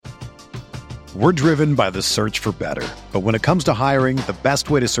We're driven by the search for better. But when it comes to hiring, the best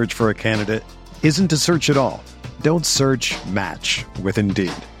way to search for a candidate isn't to search at all. Don't search, match with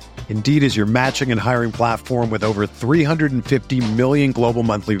Indeed. Indeed is your matching and hiring platform with over 350 million global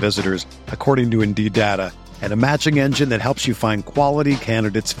monthly visitors, according to Indeed data, and a matching engine that helps you find quality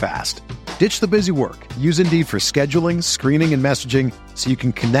candidates fast. Ditch the busy work. Use Indeed for scheduling, screening, and messaging so you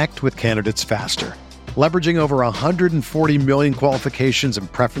can connect with candidates faster. Leveraging over 140 million qualifications and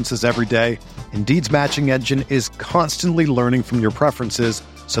preferences every day, Indeed's matching engine is constantly learning from your preferences,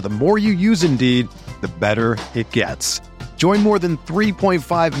 so the more you use Indeed, the better it gets. Join more than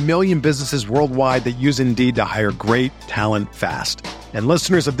 3.5 million businesses worldwide that use Indeed to hire great talent fast. And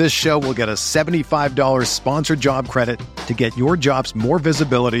listeners of this show will get a $75 sponsored job credit to get your jobs more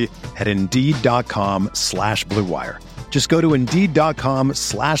visibility at Indeed.com/Blue Wire. Just go to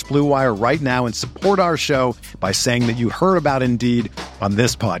Indeed.com/Blue Wire right now and support our show by saying that you heard about Indeed on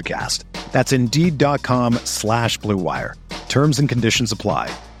this podcast. That's Indeed.com/Blue Wire. Terms and conditions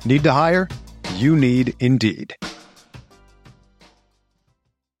apply. Need to hire? You need Indeed.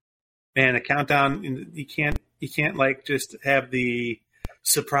 And a countdown, you can't like just have the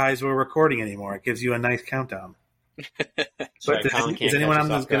surprise we're recording anymore. It gives you a nice countdown. Sorry, but is anyone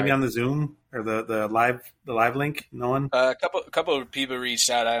going to be on the Zoom or the live link? No one. A couple of people reached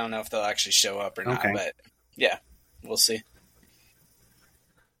out. I don't know if they'll actually show up or not, but yeah, we'll see.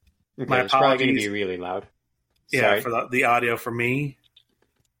 Okay, My it's probably going to apologies. be really loud. Yeah, Sorry. for the audio for me.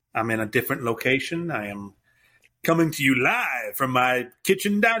 I'm in a different location. I am coming to you live from my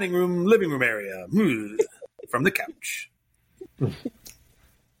kitchen, dining room, living room area, from the couch.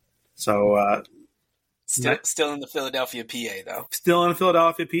 So, Still in the Philadelphia, PA, though. still in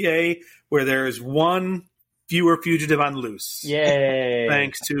Philadelphia, PA, where there is one fewer fugitive on the loose. Yay.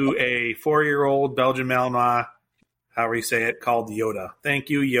 Thanks to a 4-year-old Belgian Malinois, however you say it, called Yoda. Thank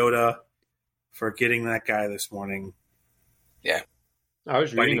you, Yoda, for getting that guy this morning. Yeah. I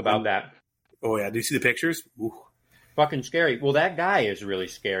was reading about that. Oh, yeah. Do you see the pictures? Ooh. Fucking scary. Well, that guy is really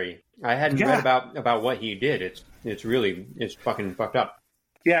scary. I hadn't read about what he did. It's fucking fucked up.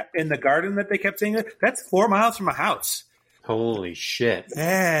 Yeah, in the garden that they kept saying, that's 4 miles from a house. Holy shit.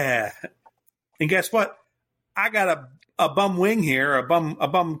 Yeah. And guess what? I got a bum wing here, a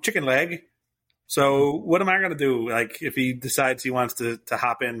bum chicken leg. So what am I going to do? Like, if he decides he wants to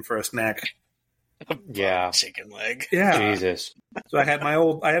hop in for a snack? Yeah. Chicken leg. Yeah. Jesus. So I had my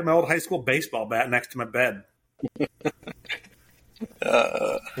old high school baseball bat next to my bed.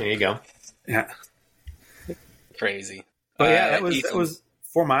 There you go. Yeah. Crazy. But yeah, that Ethan, was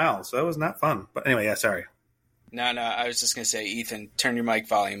 4 miles. So that was not fun. But anyway, yeah, sorry. No, I was just going to say, Ethan, turn your mic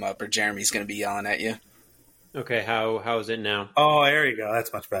volume up or Jeremy's going to be yelling at you. Okay, how is it now? Oh, there you go.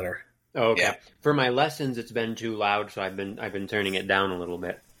 That's much better. Oh, okay. Yeah. For my lessons, it's been too loud, so I've been turning it down a little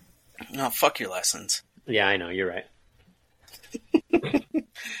bit. No, fuck your lessons. Yeah, I know. You're right.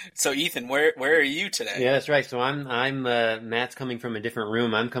 So, Ethan, where are you today? Yeah, that's right. So I'm Matt's coming from a different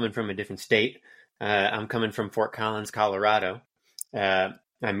room. I'm coming from a different state. I'm coming from Fort Collins, Colorado. I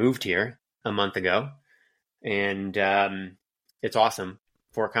moved here a month ago, and it's awesome.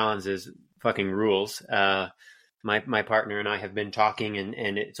 Fort Collins is fucking rules. My partner and I have been talking,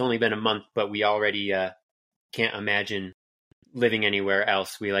 and it's only been a month, but we already can't imagine living anywhere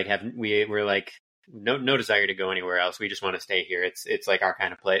else. We're like no desire to go anywhere else. We just want to stay here. It's like our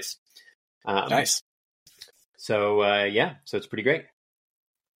kind of place. Nice. So so it's pretty great.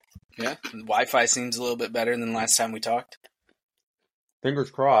 Yeah, Wi-Fi seems a little bit better than last time we talked.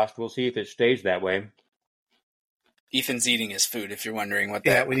 Fingers crossed. We'll see if it stays that way. Ethan's eating his food, if you're wondering what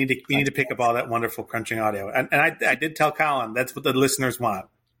Yeah, that. we need to pick up all that wonderful crunching audio. And I did tell Colin that's what the listeners want.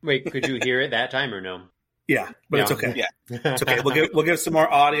 Wait, could you hear it that time or no? Yeah, but No. it's okay. Yeah. It's okay. We'll give some more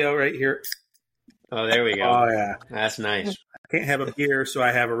audio right here. Oh, there we go. Oh yeah, That's nice. I can't have a beer, so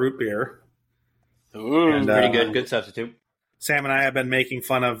I have a root beer. Ooh, And, Pretty good. Good substitute. Sam and I have been making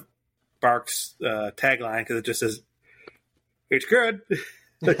fun of Bark's tagline because it just says, "It's good."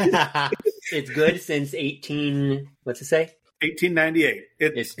 It's good since 18. What's it say? 1898.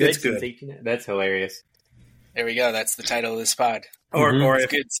 It's good since 18. That's hilarious. there we go. That's the title of this pod. Or It's if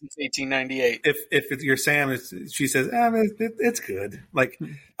good since 1898. if you're Sam, she says, "It's good." Like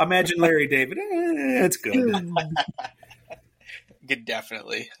imagine Larry David. It's good. Good,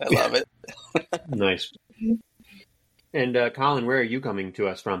 definitely. I love it. Nice. And Colin, where are you coming to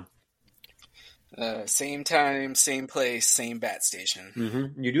us from? Same time, same place, same bat station.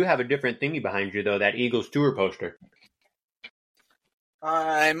 Mm-hmm. You do have a different thingy behind you, though, that Eagles tour poster.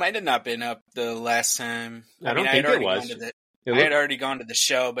 I might have not been up the last time. I don't think it was. I had already gone to the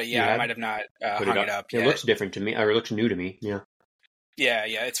show, but yeah, I might have not hung it up yet. It looks different to me, or it looks new to me, yeah. Yeah,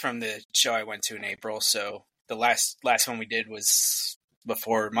 it's from the show I went to in April. So the last one we did was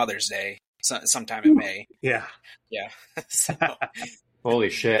before Mother's Day, sometime in May. Yeah. So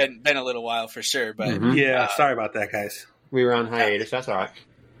Holy shit! Been a little while for sure, but yeah. Sorry about that, guys. We were on hiatus. That's all right.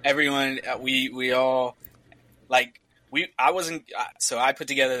 Everyone, we all I wasn't. So I put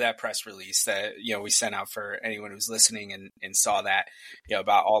together that press release that we sent out for anyone who's listening and saw that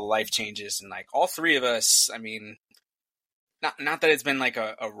about all the life changes, and like all three of us. I mean, not that it's been like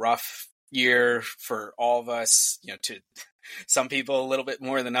a rough year for all of us. To some people a little bit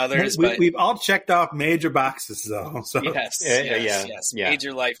more than others, but we've all checked off major boxes though. So yes,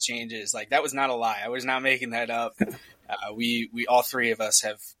 major life changes. Like that was not a lie. I was not making that up. We all three of us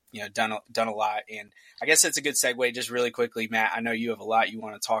have done a lot, and I guess it's a good segue. Just really quickly, Matt, I know you have a lot you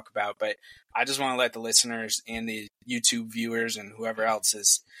want to talk about, but I just want to let the listeners and the YouTube viewers and whoever else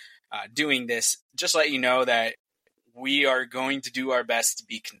is doing this just let you know that we are going to do our best to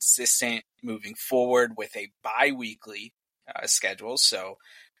be consistent moving forward with a bi-weekly schedule. So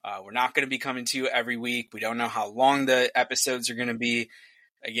we're not going to be coming to you every week. We don't know how long the episodes are going to be.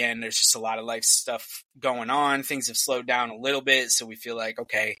 Again, there's just a lot of life stuff going on. Things have slowed down a little bit. So we feel like,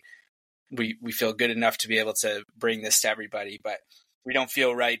 okay, we feel good enough to be able to bring this to everybody, but we don't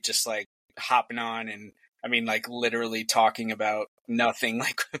feel right just like hopping on and like literally talking about nothing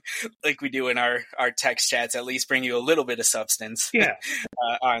like we do in our text chats, at least bring you a little bit of substance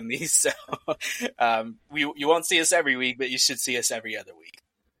on these. So you won't see us every week, but you should see us every other week.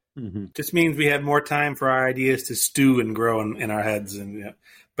 Mm-hmm. Just means we have more time for our ideas to stew and grow in our heads, and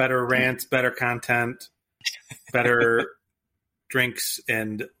better rants, better content, better drinks,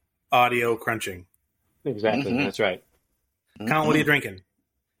 and audio crunching. Exactly. Mm-hmm. That's right. Colin, what are you drinking?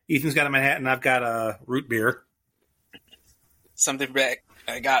 Ethan's got a Manhattan. I've got a root beer. Something back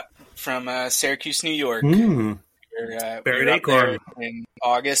I got from Syracuse, New York. Buried Acorn. In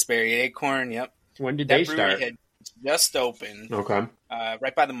August, Buried Acorn, yep. When did they start? Had just opened. Okay.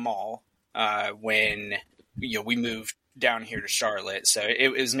 Right by the mall when we moved down here to Charlotte. So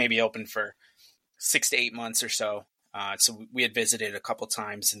it was maybe open for 6 to 8 months or so. So we had visited a couple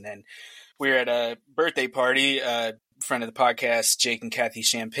times, and then we were at a birthday party. Friend of the podcast, Jake and Kathy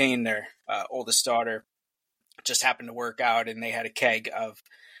Champagne, their oldest daughter, just happened to work out, and they had a keg of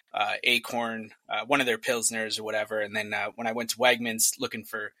Acorn, one of their Pilsners or whatever. And then when I went to Wegmans looking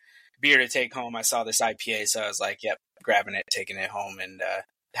for beer to take home, I saw this IPA, so I was like, yep, grabbing it, taking it home, and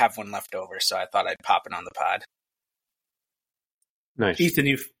have one left over. So I thought I'd pop it on the pod. Nice.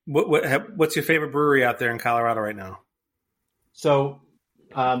 Ethan, what's your favorite brewery out there in Colorado right now? So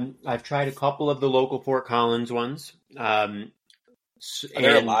I've tried a couple of the local Fort Collins ones. Are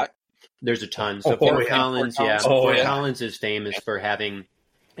there a lot? There's a ton. So Fort Collins, Fort Collins is famous for having,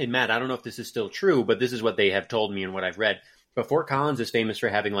 and Matt, I don't know if this is still true, but this is what they have told me and what I've read. But Fort Collins is famous for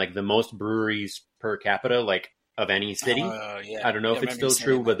having like the most breweries per capita, like of any city. I don't know if it's still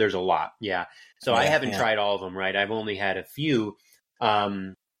true, but there's a lot. Yeah. So I haven't tried all of them, right? I've only had a few.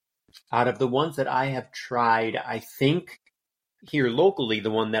 Out of the ones that I have tried, I think here locally,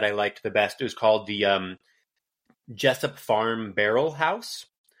 the one that I liked the best was called the Jessup Farm Barrel House.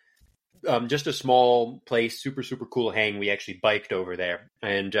 Just a small place, super, super cool hang. We actually biked over there,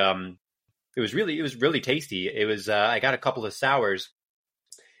 and it was really tasty. It was I got a couple of sours,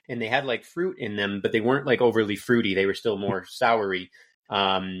 and they had like fruit in them, but they weren't like overly fruity. They were still more soury.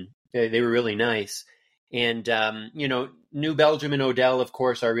 They were really nice. And New Belgium and Odell, of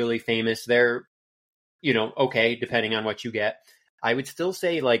course, are really famous. They're okay, depending on what you get. I would still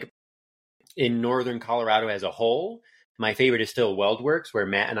say, like, in northern Colorado as a whole, my favorite is still Weldworks, where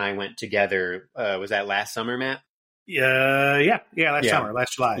Matt and I went together. Was that last summer, Matt?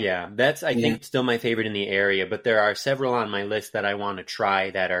 Last July. Yeah, that's, I think, still my favorite in the area, but there are several on my list that I want to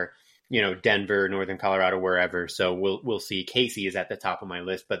try that are, Denver, northern Colorado, wherever. So we'll see. Casey is at the top of my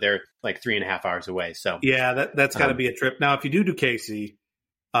list, but they're like 3.5 hours away. So yeah, that's got to be a trip. Now, if you do Casey,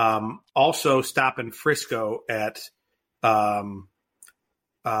 also stop in Frisco at Outer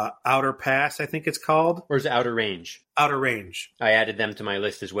Pass, I think it's called. Or is it Outer Range? Outer Range. I added them to my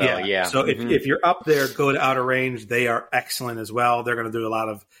list as well. Yeah. So if you're up there, go to Outer Range. They are excellent as well. They're going to do a lot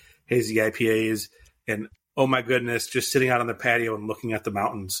of hazy IPAs, and oh my goodness, just sitting out on the patio and looking at the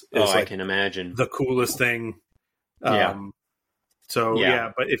mountains is I can imagine the coolest thing. But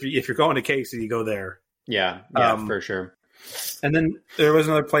if you're going to Casey, you go there. Yeah, for sure. And then there was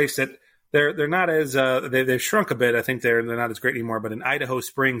another place that they're not as they've shrunk a bit. I think they're not as great anymore. But in Idaho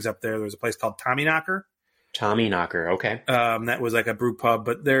Springs up there's a place called Tommy Knocker. Okay. That was like a brew pub,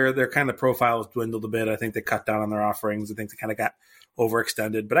 but their kind of profiles dwindled a bit. I think they cut down on their offerings. I think they kind of got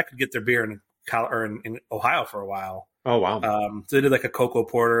overextended. But I could get their beer in Ohio for a while. Oh, wow. So they did like a cocoa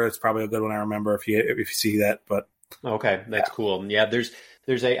porter. It's probably a good one. I remember if you see that, but Okay, that's cool. Yeah,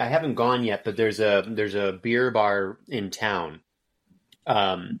 I haven't gone yet, but there's a beer bar in town,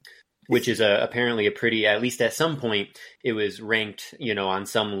 which is apparently a pretty, at least at some point, it was ranked, on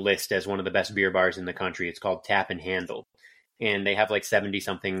some list as one of the best beer bars in the country. It's called Tap and Handle, and they have like 70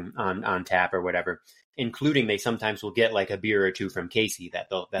 something on tap or whatever, including they sometimes will get like a beer or two from Casey that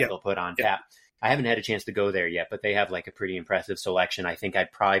they'll put on tap. I haven't had a chance to go there yet, but they have like a pretty impressive selection. I think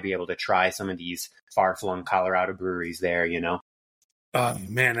I'd probably be able to try some of these far-flung Colorado breweries there,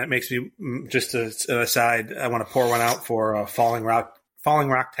 Man, that makes me, just an aside, I want to pour one out for Falling Rock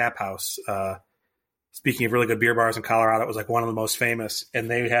Tap House. Speaking of really good beer bars in Colorado, it was like one of the most famous, and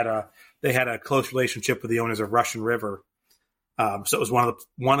they had a close relationship with the owners of Russian River. So it was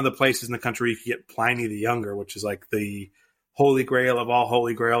one of the places in the country you could get Pliny the Younger, which is like the holy grail of all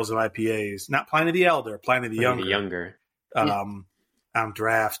holy grails of IPAs. Not Pliny the Elder, Pliny the Younger. On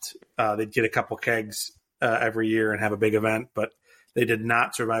draft. They'd get a couple kegs every year and have a big event, but they did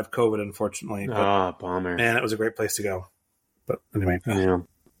not survive COVID, unfortunately. Bummer. Man, it was a great place to go. But anyway. Yeah.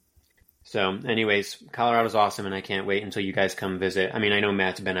 So anyways, Colorado's awesome, and I can't wait until you guys come visit. I mean, I know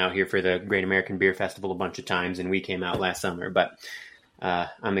Matt's been out here for the Great American Beer Festival a bunch of times, and we came out last summer, but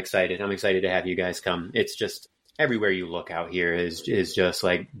I'm excited. I'm excited to have you guys come. It's just everywhere you look out here is just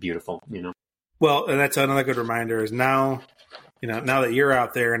like beautiful, Well, and that's another good reminder is now that you're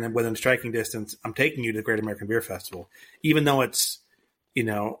out there and within striking distance, I'm taking you to the Great American Beer Festival. Even though it's,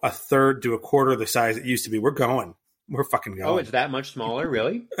 a third to a quarter of the size it used to be, we're going. We're fucking going. Oh, it's that much smaller,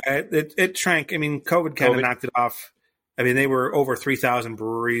 really? It shrank. I mean, COVID kind of knocked it off. I mean, they were over 3,000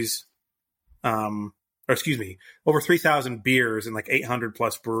 breweries, over 3,000 beers and like 800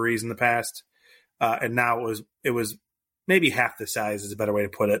 plus breweries in the past. And now it was maybe half the size is a better way to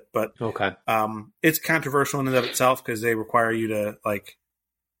put it. But okay, it's controversial in and of itself because they require you to like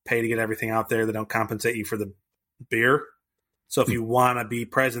pay to get everything out there. They don't compensate you for the beer. So if you want to be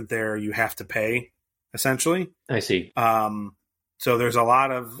present there, you have to pay. Essentially, I see. So there's a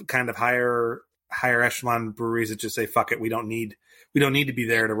lot of kind of higher echelon breweries that just say, "Fuck it, we don't need to be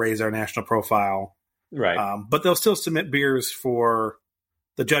there to raise our national profile." Right. But they'll still submit beers for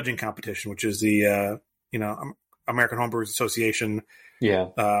the judging competition, which is the American Homebrewers Association. Yeah.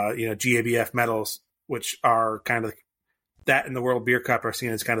 GABF medals, which are kind of that and the World Beer Cup are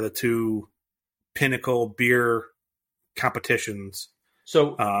seen as kind of the two pinnacle beer competitions.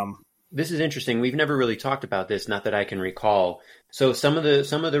 So. This is interesting. We've never really talked about this, not that I can recall. So some of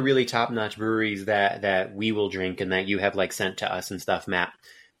the really top-notch breweries that we will drink and that you have like sent to us and stuff, Matt,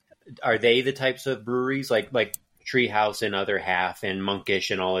 are they the types of breweries like Treehouse and Other Half and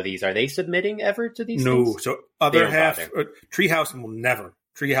Monkish and all of these? Are they submitting ever to these things? No. So Other Half, Treehouse will never.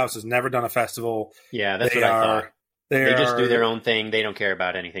 Treehouse has never done a festival. Yeah, that's what I thought. They just do their own thing. They don't care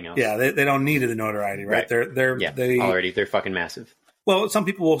about anything else. Yeah, they don't need the notoriety, right? They're fucking massive. Well, some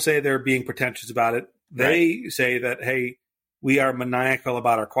people will say they're being pretentious about it. They say that, hey, we are maniacal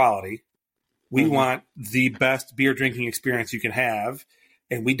about our quality. We want the best beer drinking experience you can have,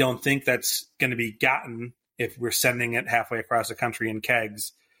 and we don't think that's going to be gotten if we're sending it halfway across the country in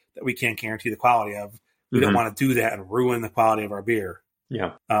kegs that we can't guarantee the quality of. We don't want to do that and ruin the quality of our beer.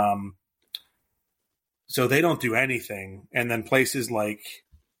 Yeah. So they don't do anything. And then places like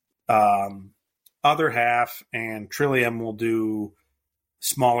Other Half and Trillium will do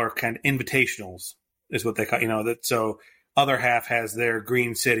smaller kind of invitationals is what they call, that. So Other Half has their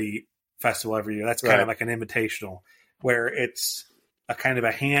Green City festival every year. That's kind of like an invitational where it's a kind of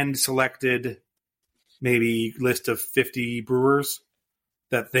a hand selected, maybe list of 50 brewers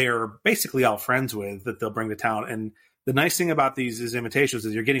that they are basically all friends with that they'll bring to town. And the nice thing about these is invitations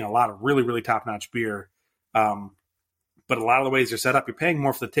is you're getting a lot of really, really top notch beer. But a lot of the ways they're set up, you're paying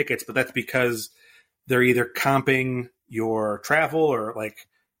more for the tickets, but that's because they're either comping your travel or like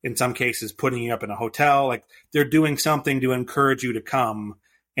in some cases putting you up in a hotel. Like they're doing something to encourage you to come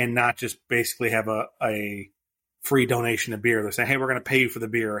and not just basically have a free donation of beer. They're saying, hey, we're going to pay you for the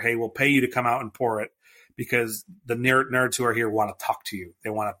beer. Hey, we'll pay you to come out and pour it because the nerds who are here want to talk to you. They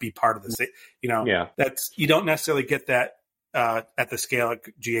want to be part of this. That's, you don't necessarily get that at the scale at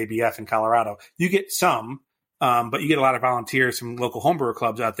GABF in Colorado. You get some, but you get a lot of volunteers from local homebrewer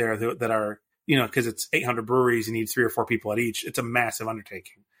clubs out there that are, because it's 800 breweries, you need 3 or 4 people at each. It's a massive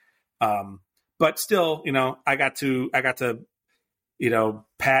undertaking. But still, I got to,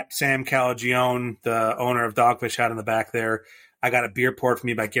 pat Sam Calagione, the owner of Dogfish out in the back there. I got a beer poured for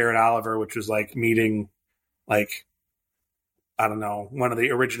me by Garrett Oliver, which was like meeting like I don't know, one of the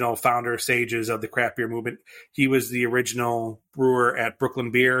original founder sages of the craft beer movement. He was the original brewer at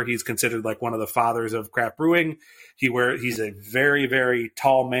Brooklyn Beer. He's considered like one of the fathers of craft brewing. He's a very, very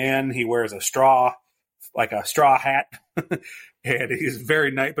tall man. He wears a straw hat. And he's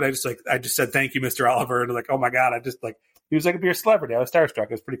very nice, but I just said, thank you, Mr. Oliver. And like, oh my God, he was like a beer celebrity. I was starstruck.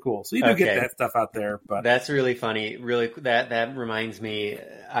 It was pretty cool. So you do get that stuff out there, but that's really funny. Really, that reminds me.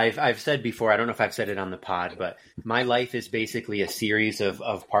 I've said before. I don't know if I've said it on the pod, but my life is basically a series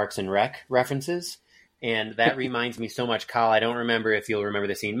of Parks and Rec references, and that reminds me so much. Kyle, I don't remember if you'll remember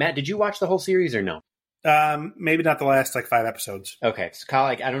the scene. Matt, did you watch the whole series or no? Maybe not the last 5 episodes. Okay, so Kyle,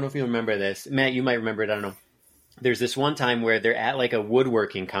 I don't know if you remember this. Matt, you might remember it. I don't know. There's this one time where they're at a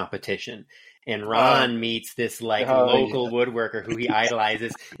woodworking competition. And Ron meets this local woodworker who he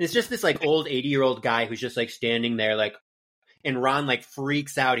idolizes. It's just this old 80-year-old guy who's just standing there and Ron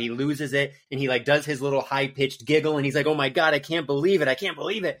freaks out. He loses it and he does his little high-pitched giggle and he's like, oh my God, I can't believe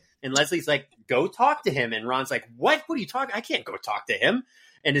it. And Leslie's like, go talk to him. And Ron's like, what are you talking? I can't go talk to him.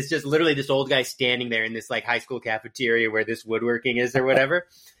 And it's just literally this old guy standing there in this high school cafeteria where this woodworking is or whatever.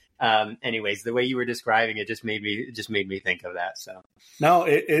 Anyways, the way you were describing it just made me think of that. So no,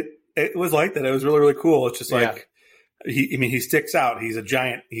 it was like that. It was really, really cool. It's just he sticks out. He's a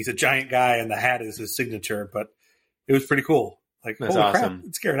giant guy, and the hat is his signature. But it was pretty cool. That's holy awesome. Crap,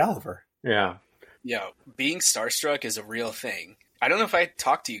 it's Garrett Oliver. Yeah. Yeah. Being starstruck is a real thing. I don't know if I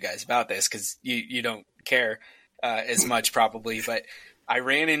talked to you guys about this because you don't care as much probably, but I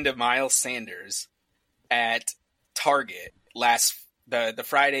ran into Miles Sanders at Target the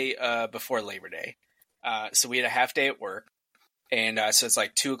Friday before Labor Day. So we had a half day at work. And so it's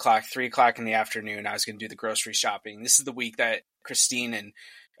 2 o'clock, 3 o'clock in the afternoon. I was going to do the grocery shopping. This is the week that Christine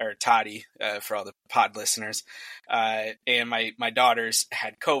or Toddy, for all the pod listeners, and my daughters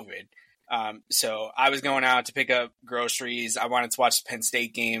had COVID. So I was going out to pick up groceries. I wanted to watch the Penn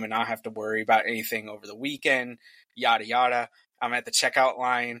State game and not have to worry about anything over the weekend, yada, yada. I'm at the checkout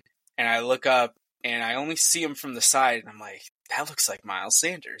line and I look up and I only see him from the side. And I'm like, that looks like Miles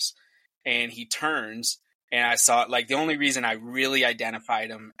Sanders. And he turns. And I saw the only reason I really identified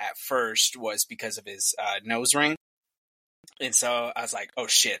him at first was because of his nose ring. And so I was like, oh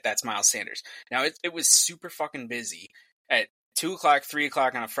shit, that's Miles Sanders. Now it was super fucking busy at 2 o'clock, 3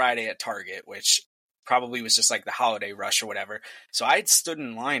 o'clock on a Friday at Target, which probably was just the holiday rush or whatever. So I had stood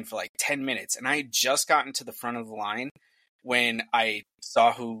in line for 10 minutes and I had just gotten to the front of the line when I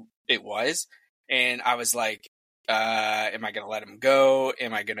saw who it was. And I was like, am I going to let him go?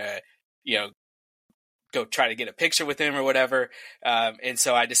 Am I going to, go try to get a picture with him or whatever. And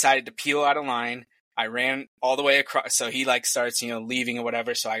so I decided to peel out of line. I ran all the way across. So he starts, leaving or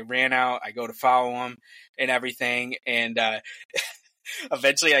whatever. So I ran out, I go to follow him and everything. And,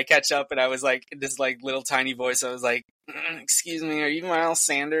 eventually I catch up and I was in this little tiny voice. I was like, excuse me, are you Miles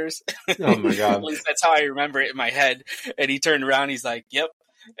Sanders? Oh my God. At least that's how I remember it in my head. And he turned around. He's like, yep.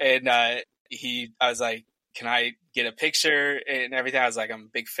 And, I was like, can I get a picture and everything? I was like, I'm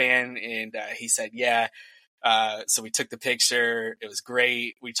a big fan. And he said, yeah. So we took the picture. It was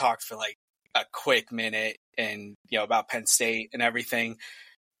great. We talked for a quick minute and, about Penn State and everything.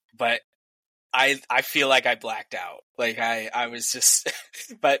 But I feel like I blacked out. I was just,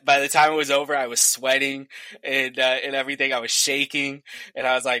 but by the time it was over, I was sweating and everything. I was shaking and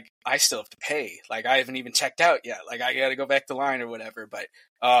I was like, I still have to pay. I haven't even checked out yet. I got to go back to line or whatever. But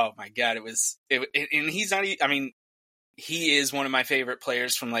oh my God, and he's not, he is one of my favorite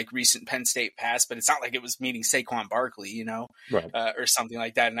players from recent Penn State past, but it's not like it was meeting Saquon Barkley, right. Or something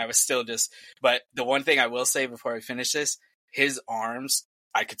like that. And I was still but the one thing I will say before I finish this, his arms,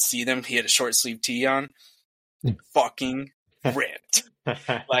 I could see them. He had a short sleeve tee on, fucking ripped.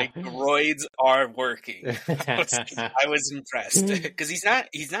 Roids are working. I was impressed because he's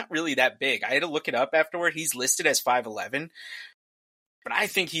not really that big. I had to look it up afterward. He's listed as 5'11", but I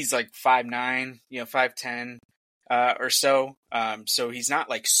think he's 5'9", 5'10", or so. So he's not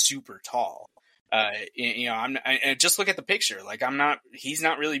super tall. I just look at the picture. He's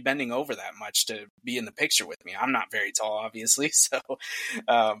not really bending over that much to be in the picture with me. I'm not very tall, obviously. So,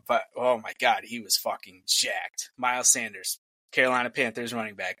 but oh my God, he was fucking jacked. Miles Sanders, Carolina Panthers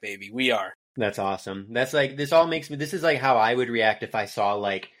running back, baby. We are. That's awesome. That's this all makes me, this is how I would react if I saw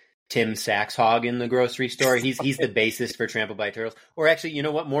Tim Saxhog in the grocery store. He's the bassist for Trampled by Turtles. Or actually, you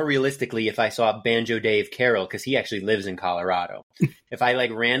know what? More realistically, if I saw Banjo Dave Carroll, because he actually lives in Colorado. If I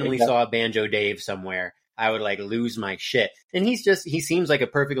randomly saw Banjo Dave somewhere, I would lose my shit. And he seems like a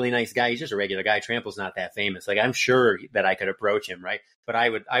perfectly nice guy. He's just a regular guy. Trample's not that famous. I'm sure that I could approach him, right? But I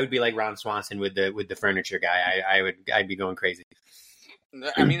would be like Ron Swanson with the furniture guy. I'd be going crazy.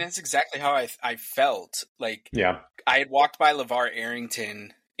 I mean, that's exactly how I felt. Like, Yeah. I had walked by LeVar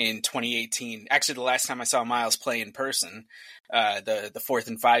Arrington in 2018. Actually, the last time I saw Miles play in person, the 4th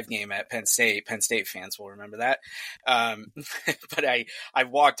and 5 game at Penn State. Penn State fans will remember that. But I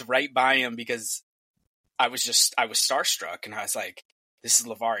walked right by him because I was starstruck, and I was like, this is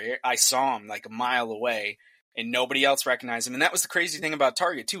LeVar. I saw him like a mile away, and nobody else recognized him. And that was the crazy thing about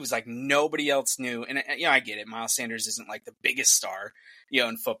Target too, was like nobody else knew. And I get it. Miles Sanders isn't like the biggest star,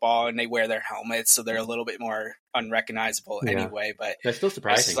 in football, and they wear their helmets, so they're a little bit more unrecognizable anyway. But that's still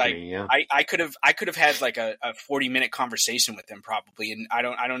surprising to me. Yeah, I could have had like a 40-minute conversation with him probably, and I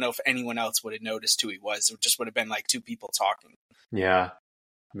don't know if anyone else would have noticed who he was. It just would have been like two people talking. Yeah,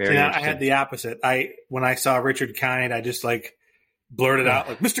 very. I had the opposite. When I saw Richard Kind, I just like blurted out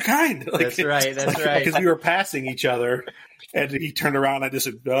like, "Mr. Kind." Like, that's right. Because we were passing each other, and he turned around. And I just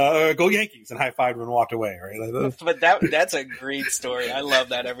said, "Go Yankees!" and high fived him and walked away. Right? But that's a great story. I love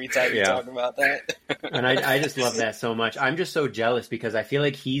that every time you talk about that. And I just love that so much. I'm just so jealous because I feel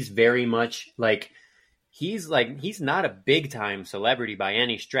like he's very much like he's not a big time celebrity by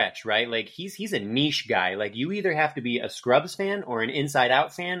any stretch, right? Like he's a niche guy. Like you either have to be a Scrubs fan or an Inside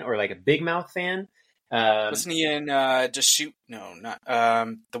Out fan or like a Big Mouth fan. Wasn't he in Just Shoot? No, not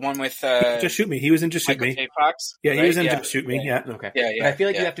the one with Just Shoot Me. He was in Just Shoot Michael Me. J. Fox. Yeah, right? he was in Just Shoot Me. Yeah. Okay. Yeah. But I feel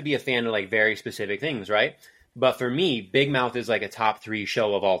like you have to be a fan of like very specific things, right? But for me, Big Mouth is like a top 3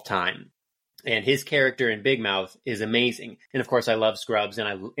 show of all time. And his character in Big Mouth is amazing. And of course, I love Scrubs,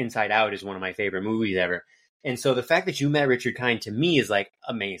 and Inside Out is one of my favorite movies ever. And so the fact that you met Richard Kind to me is like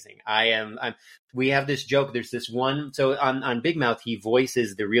amazing. We have this joke. There's this one. So on Big Mouth, he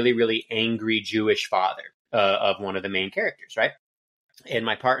voices the really, really angry Jewish father of one of the main characters, right? And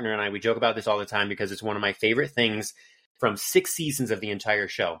my partner and I, we joke about this all the time because it's one of my favorite things from 6 seasons of the entire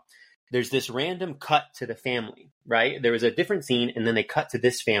show. There's this random cut to the family, right? There was a different scene, and then they cut to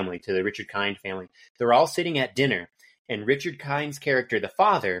this family, to the Richard Kind family. They're all sitting at dinner, and Richard Kind's character, the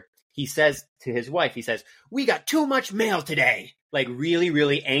father, he says to his wife, he says, "We got too much mail today." Like really,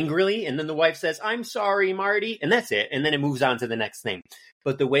 really angrily. And then the wife says, "I'm sorry, Marty." And that's it. And then it moves on to the next thing.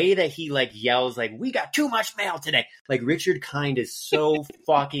 But the way that he like yells, like, "We got too much mail today." Like Richard Kind is so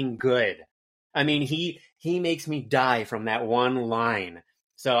fucking good. I mean, he makes me die from that one line.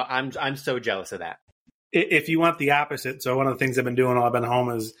 So I'm so jealous of that. If you want the opposite, so one of the things I've been doing while I've been home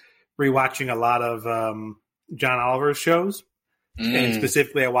is rewatching a lot of John Oliver's shows. And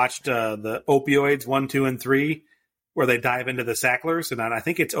specifically, I watched the Opioids 1, 2, and 3, where they dive into the Sacklers. And I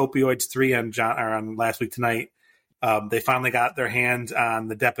think it's Opioids 3 on Last Week Tonight. They finally got their hands on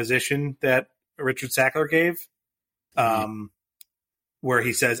the deposition that Richard Sackler gave, where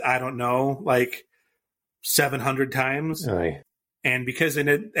he says, "I don't know," like 700 times. Aye. And because it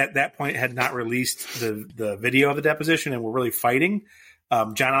at that point had not released the video of the deposition and were really fighting,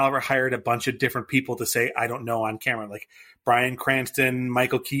 John Oliver hired a bunch of different people to say, "I don't know," on camera, like Bryan Cranston,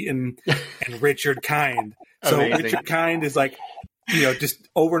 Michael Keaton, and Richard Kind. So amazing. Richard Kind is like, just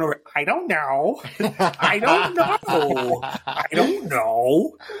over and over, "I don't know. I don't know. I don't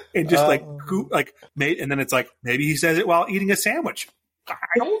know." And just and then it's like, maybe he says it while eating a sandwich. "I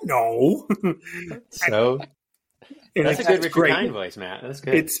don't know." So that's a good Richard great. Kind voice, Matt. That's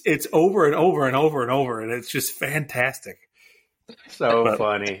good. It's over and over and over and over, and it's just fantastic. So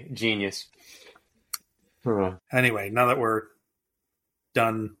funny. Genius. Anyway, now that we're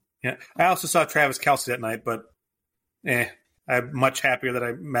done, I also saw Travis Kelce that night, but I'm much happier that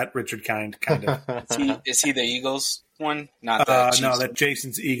I met Richard Kind, kind of. Is he the Eagles one? Not the Chiefs? No, that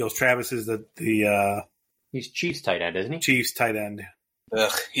Jason's Eagles. Travis is the he's Chiefs tight end, isn't he? Chiefs tight end.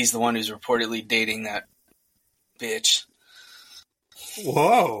 Ugh, he's the one who's reportedly dating that bitch.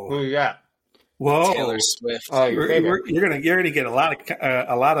 Whoa! Who you got? Whoa! Taylor Swift. Oh, you're gonna get a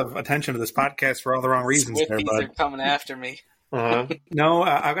lot of attention to this podcast for all the wrong reasons. Swifties there, bud. are coming after me. Uh-huh. No,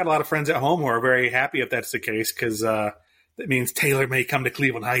 I've got a lot of friends at home who are very happy if that's the case, because that means Taylor may come to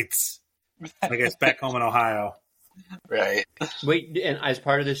Cleveland Heights. I guess back home in Ohio. Right. Wait, and as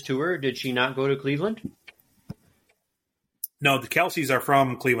part of this tour, did she not go to Cleveland? No, the Kelceys are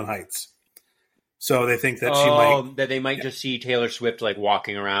from Cleveland Heights. So they think that that they might just see Taylor Swift like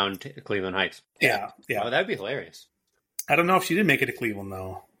walking around Cleveland Heights. Yeah. Oh, that'd be hilarious. I don't know if she did make it to Cleveland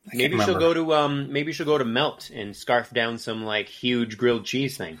though. Maybe she'll go to Melt and scarf down some like huge grilled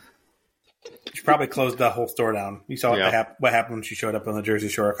cheese thing. She probably closed the whole store down. You saw what happened when she showed up on the Jersey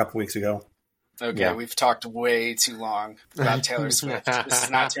Shore a couple weeks ago. Okay, we've talked way too long about Taylor Swift. This is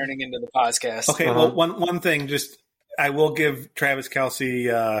not turning into the podcast. Okay, well, one thing, just I will give Travis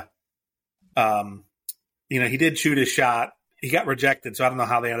Kelce. He did shoot his shot. He got rejected, so I don't know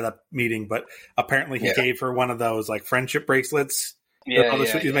how they ended up meeting. But apparently, he gave her one of those like friendship bracelets all the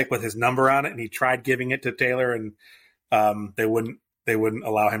suit you make with his number on it, and he tried giving it to Taylor, and they wouldn't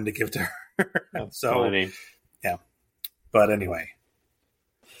allow him to give to her. So funny. Yeah, but anyway,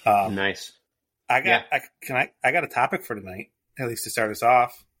 nice. I got a topic for tonight, at least to start us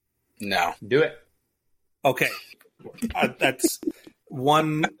off. No, do it. Okay, that's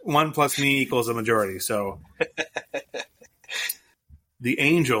one plus me equals a majority. So the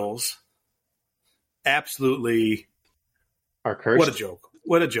Angels absolutely are cursed.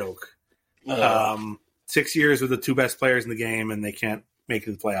 What a joke! 6 years with the two best players in the game, and they can't make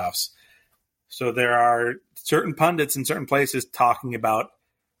the playoffs. So there are certain pundits in certain places talking about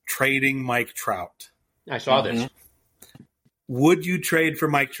trading Mike Trout. I saw this. Would you trade for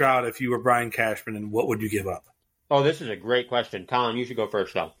Mike Trout if you were Brian Cashman, and what would you give up? Oh, this is a great question. Colin, you should go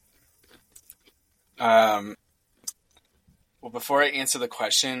first, though. Well, before I answer the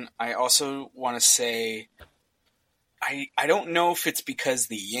question, I also want to say I don't know if it's because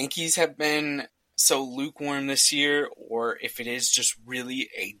the Yankees have been so lukewarm this year or if it is just really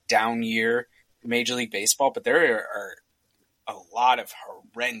a down year in Major League Baseball, but there are a lot of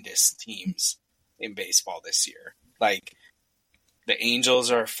horrendous teams in baseball this year. Like, the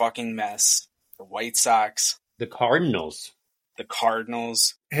Angels are a fucking mess. The White Sox. The Cardinals. The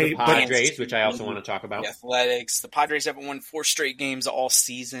Cardinals. Hey, the Padres, which I also want to talk about. The Athletics. The Padres haven't won 4 straight games all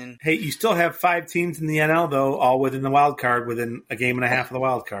season. Hey, you still have 5 teams in the NL, though, all within the wild card, within a game and a half of the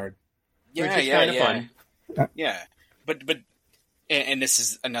wild card. Yeah, which is kind of fun. Yeah. But and this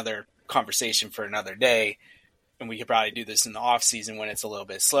is another conversation for another day, and we could probably do this in the off season when it's a little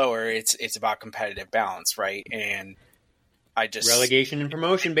bit slower. It's about competitive balance, right? And I just relegation and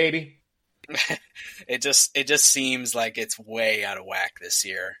promotion, baby. it just seems like it's way out of whack this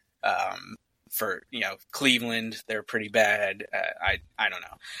year. For Cleveland, they're pretty bad. I don't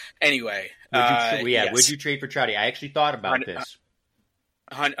know. Anyway, would you trade for Trouty? I actually thought about this.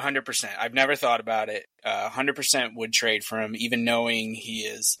 100%. I've never thought about it. 100% would trade for him, even knowing he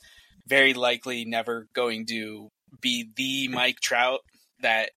is very likely never going to be the Mike Trout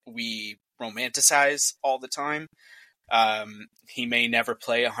that we romanticize all the time. He may never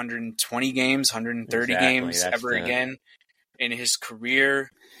play 120 games, 130 games ever again in his career.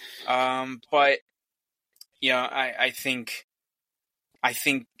 But I think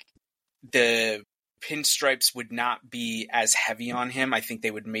the pinstripes would not be as heavy on him. I think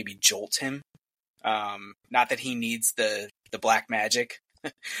they would maybe jolt him. Not that he needs the black magic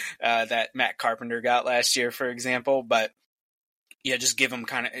that Matt Carpenter got last year, for example, but just give him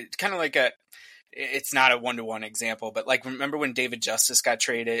kind of like it's not a 1-to-1 example, but like, remember when David Justice got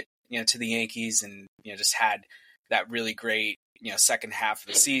traded, to the Yankees and, just had that really great, second half of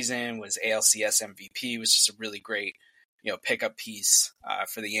the season, was ALCS MVP, was just a really great, pickup piece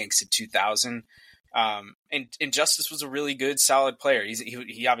for the Yanks in 2000. And Justice was a really good, solid player.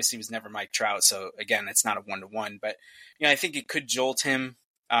 He obviously was never Mike Trout. So again, it's not a 1-to-1, but I think it could jolt him.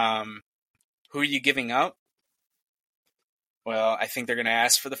 Who are you giving up? Well, I think they're going to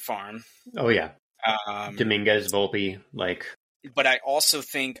ask for the farm. Oh yeah. Dominguez, Volpe, but I also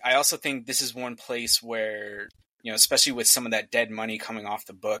think this is one place where, especially with some of that dead money coming off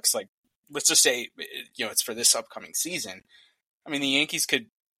the books, like, let's just say, it's for this upcoming season. I mean, the Yankees could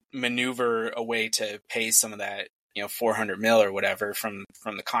maneuver a way to pay some of that, $400 million or whatever from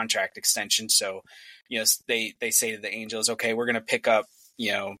the contract extension. So, they say to the Angels, okay, we're going to pick up,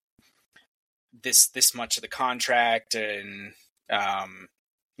 this much of the contract, and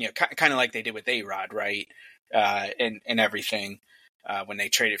kind of like they did with A-Rod, right? And everything when they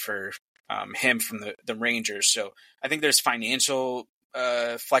traded for him from the Rangers. So I think there's financial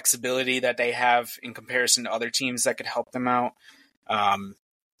flexibility that they have in comparison to other teams that could help them out.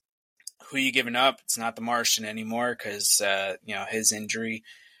 Who you giving up? It's not the Martian anymore because his injury.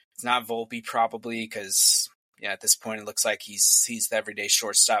 It's not Volpe probably because at this point it looks like he's the everyday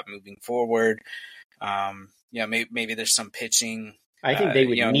shortstop moving forward. Maybe there's some pitching. I think they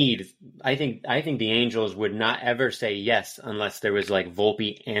would need. I think the Angels would not ever say yes unless there was like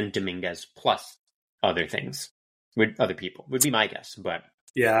Volpe and Dominguez plus other things. Other people would be my guess, but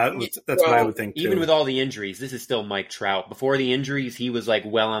yeah, that's what I would think too. Even with all the injuries, this is still Mike Trout. Before the injuries, he was like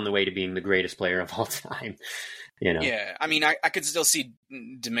well on the way to being the greatest player of all time. Yeah, I mean, I could still see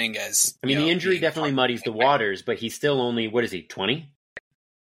Dominguez. I mean, the injury definitely muddies the waters, but he's still only, what is he, 20?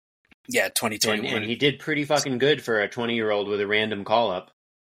 Yeah, 2021. And he did pretty fucking good for a 20-year-old with a random call-up.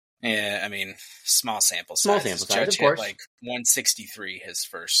 Yeah, I mean, small sample size. Small sample size, of course. Like 163 his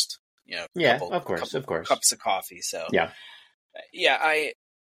first, couple, of course. Cups of coffee. So yeah, I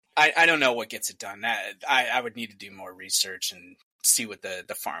don't know what gets it done. I would need to do more research and see what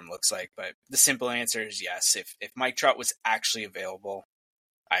the farm looks like. But the simple answer is yes. If Mike Trout was actually available,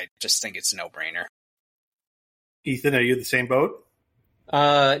 I just think it's a no-brainer. Ethan, are you the same boat?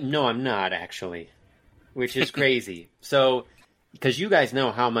 No, I'm not actually, which is crazy. So, because you guys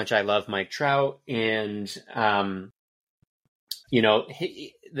know how much I love Mike Trout, and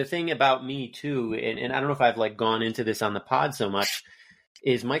the thing about me too, and I don't know if I've like gone into this on the pod so much,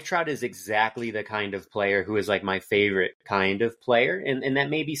 is Mike Trout is exactly the kind of player who is like my favorite kind of player, and that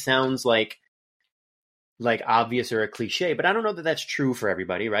maybe sounds like obvious or a cliche, but I don't know that that's true for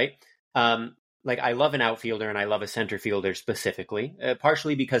everybody, right? Like I love an outfielder and I love a center fielder specifically,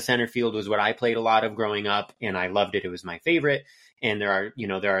 partially because center field was what I played a lot of growing up and I loved it. It was my favorite. And there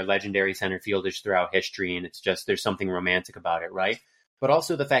are legendary center fielders throughout history, and it's just, there's something romantic about it, right? But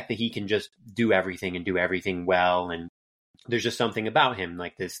also the fact that he can just do everything and do everything well. And there's just something about him,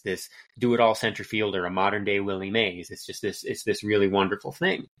 like this do it all center fielder, a modern day Willie Mays. It's just it's this really wonderful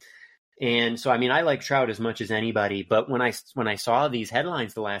thing. And so, I mean, I like Trout as much as anybody, but when I saw these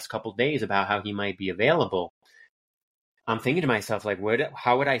headlines the last couple of days about how he might be available, I'm thinking to myself, like,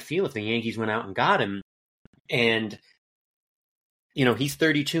 how would I feel if the Yankees went out and got him? And, he's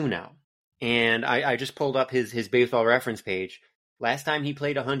 32 now. And I just pulled up his baseball reference page. Last time he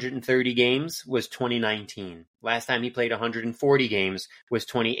played 130 games was 2019. Last time he played 140 games was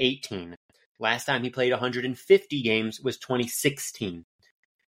 2018. Last time he played 150 games was 2016.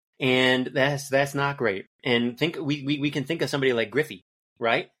 And that's not great. And think we can think of somebody like Griffey,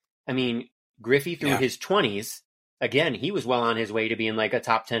 right? I mean, Griffey through his 20s, again, he was well on his way to being like a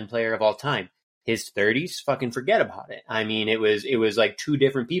top 10 player of all time. His 30s, fucking forget about it. I mean, it was like two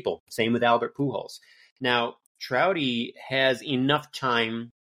different people. Same with Albert Pujols. Now, Trouty has enough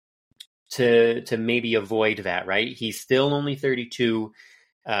time to maybe avoid that, right? He's still only 32.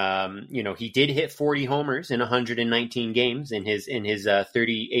 He did hit 40 homers in 119 games in his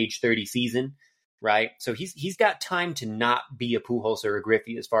age 30 season, right? So he's got time to not be a Pujols or a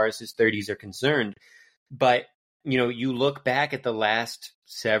Griffey as far as his 30s are concerned. But you look back at the last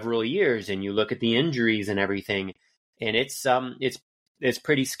several years and you look at the injuries and everything, and it's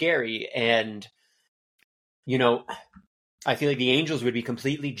pretty scary. And I feel like the Angels would be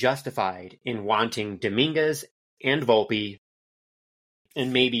completely justified in wanting Dominguez and Volpe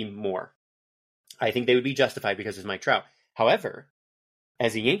and maybe more. I think they would be justified because it's Mike Trout. However,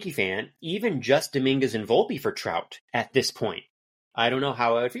 as a Yankee fan, even just Dominguez and Volpe for Trout at this point, I don't know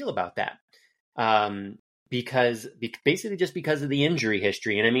how I would feel about that. Because of the injury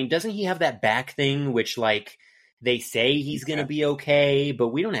history. And I mean, doesn't he have that back thing, which like they say he's going to be okay, but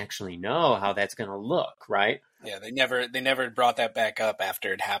we don't actually know how that's going to look, right? Yeah, they never brought that back up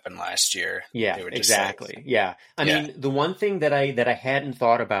after it happened last year. Yeah, exactly. Yeah. I mean, the one thing that I hadn't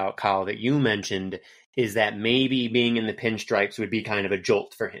thought about, Kyle, that you mentioned is that maybe being in the pinstripes would be kind of a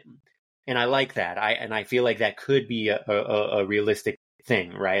jolt for him. And I like that. I feel like that could be a realistic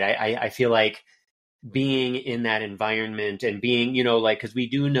thing, right? I feel like being in that environment and being, because we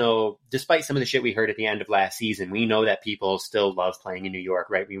do know, despite some of the shit we heard at the end of last season, we know that people still love playing in New York,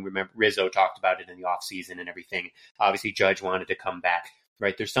 right? We remember Rizzo talked about it in the offseason and everything. Obviously, Judge wanted to come back,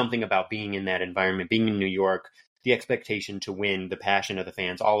 right? There's something about being in that environment, being in New York, the expectation to win, the passion of the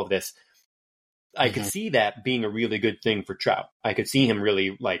fans, all of this. I could see that being a really good thing for Trout. I could see him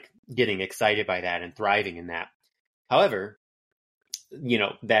really like getting excited by that and thriving in that. However,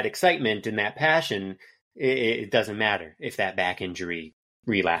 that excitement and that passion, it doesn't matter if that back injury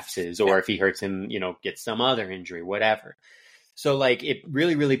relapses or if he hurts him, gets some other injury, whatever. So like, it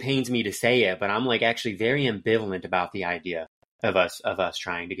really, really pains me to say it, but I'm like actually very ambivalent about the idea of us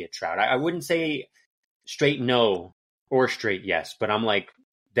trying to get Trout. I wouldn't say straight no or straight yes, but I'm like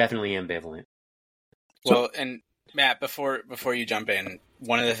definitely ambivalent. Well, and Matt, before you jump in,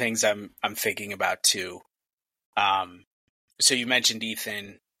 one of the things I'm thinking about too, so you mentioned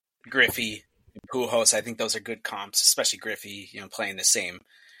Ethan, Griffey, Pujols. I think those are good comps, especially Griffey, playing the same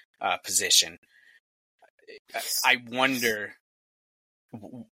position. I wonder,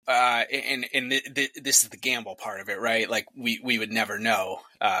 this is the gamble part of it, right? Like we would never know.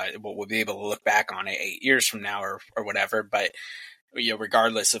 We'll be able to look back on it 8 years from now or whatever. But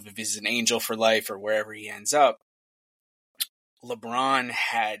regardless of if he's an Angel for life or wherever he ends up, LeBron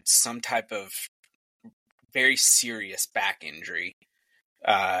had some type of very serious back injury,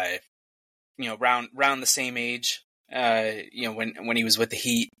 around the same age, when he was with the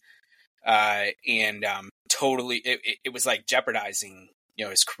Heat, and totally, it was like jeopardizing,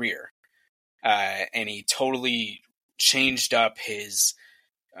 his career, and he totally changed up his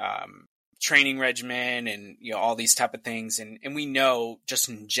training regimen and all these type of things, and we know just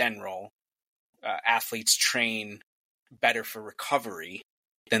in general, athletes train better for recovery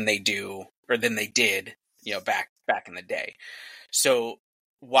than they do, or than they did, back in the day. So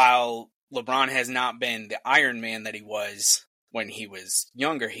while LeBron has not been the Iron Man that he was when he was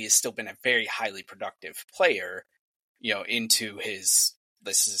younger, he has still been a very highly productive player, into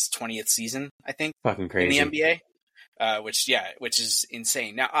this is his 20th season, I think, fucking crazy in the NBA, which is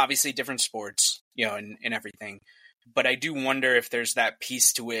insane. Now, obviously different sports, and everything, but I do wonder if there's that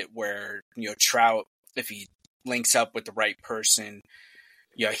piece to it where, Trout, if he links up with the right person,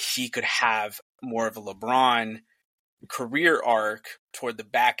 he could have more of a LeBron career arc toward the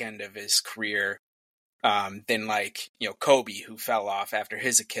back end of his career, than Kobe, who fell off after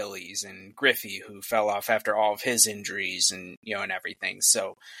his Achilles, and Griffey, who fell off after all of his injuries, and and everything.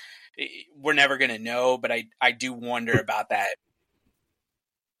 So we're never going to know, but I do wonder about that.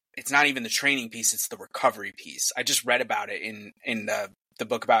 It's not even the training piece, it's the recovery piece. I just read about it in the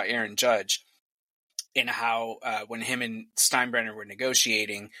book about Aaron Judge, and how when him and Steinbrenner were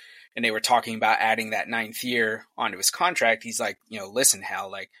negotiating and they were talking about adding that 9th year onto his contract, he's like, listen,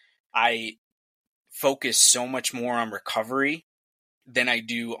 Hal, I focus so much more on recovery than I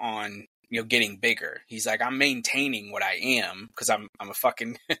do on, getting bigger. He's like, I'm maintaining what I am because I'm a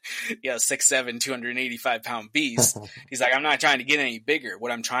fucking 6'7", 285 pound beast. He's like, I'm not trying to get any bigger.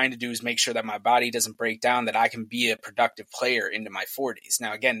 What I'm trying to do is make sure that my body doesn't break down, that I can be a productive player into my 40s.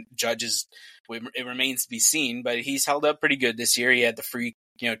 Now, again, it remains to be seen, but he's held up pretty good this year. He had the free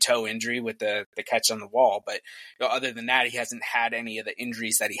toe injury with the catch on the wall, but other than that, he hasn't had any of the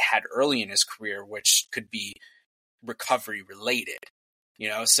injuries that he had early in his career, which could be recovery related.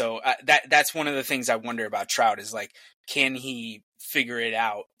 So that's one of the things I wonder about Trout is can he figure it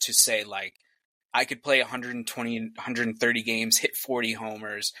out to say I could play 120, 130 games, hit 40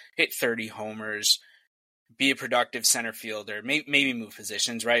 homers, hit 30 homers, be a productive center fielder, maybe move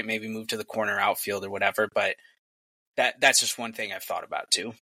positions, right? Maybe move to the corner outfield or whatever. But that's just one thing I've thought about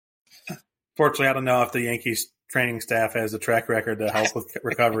too. Fortunately, I don't know if the Yankees training staff has a track record to help with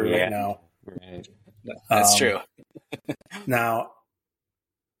recovery right now. Right. That's true. Now,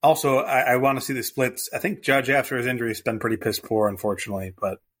 also, I want to see the splits. I think Judge, after his injury, has been pretty piss poor, unfortunately.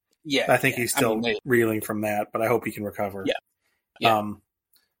 But I think he's still reeling from that. But I hope he can recover. Yeah.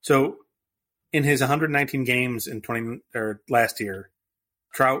 So, in his 119 games in last year,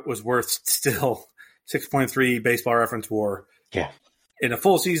 Trout was worth still 6.3 Baseball Reference WAR. Yeah. In a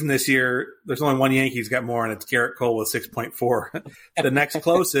full season this year, there's only one Yankee's got more, and it's Garrett Cole with 6.4. The next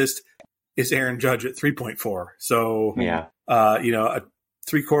closest is Aaron Judge at 3.4. So, a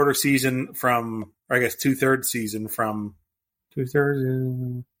 3/4 season from, or I guess 2/3 season from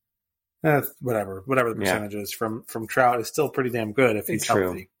 2/3, whatever the percentage is from Trout is still pretty damn good if he's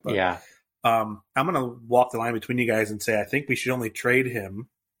healthy. But, I'm going to walk the line between you guys and say I think we should only trade him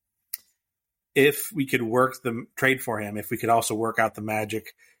if we could trade for him, if we could also work out the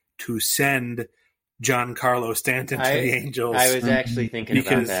magic to send Giancarlo Stanton to the Angels. I was actually thinking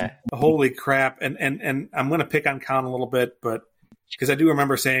about that. Holy crap. And I'm going to pick on Colin a little bit, but because I do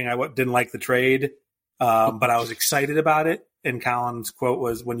remember saying I didn't like the trade, but I was excited about it. And Colin's quote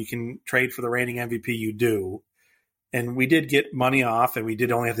was, when you can trade for the reigning MVP, you do. And we did get money off, and we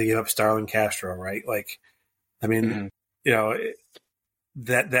did only have to give up Starlin Castro, right?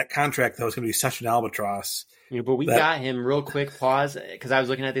 That contract, though, is going to be such an albatross. But we got him real quick. Pause, because I was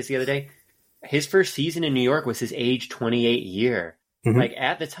looking at this the other day. His first season in New York was his age 28 year. Mm-hmm.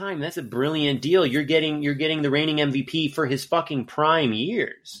 At the time, that's a brilliant deal. You're getting the reigning MVP for his fucking prime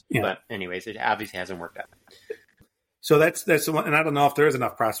years. Yeah. But anyways, it obviously hasn't worked out. So that's the one, and I don't know if there is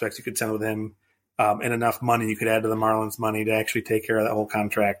enough prospects you could send with him, and enough money you could add to the Marlins money to actually take care of that whole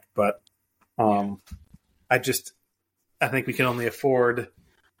contract. But I think we can only afford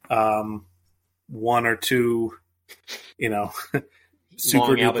one or two,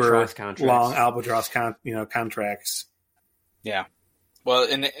 super duper long albatross contracts. Yeah. Well,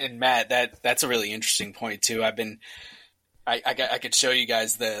 and Matt, that's a really interesting point too. I could show you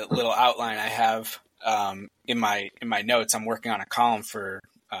guys the little outline I have in my notes. I'm working on a column for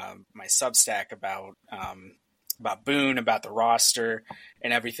my Substack about Boone, about the roster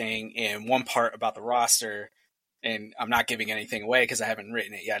and everything. And one part about the roster, and I'm not giving anything away because I haven't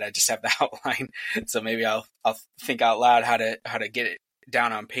written it yet. I just have the outline, so maybe I'll think out loud how to get it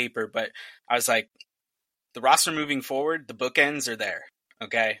down on paper. But I was like, the roster moving forward, the bookends are there.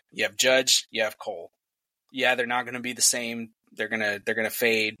 Okay, you have Judge, you have Cole. Yeah, they're not going to be the same. They're gonna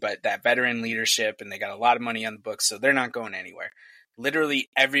fade, but that veteran leadership, and they got a lot of money on the books, so they're not going anywhere. Literally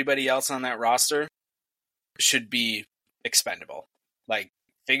everybody else on that roster should be expendable.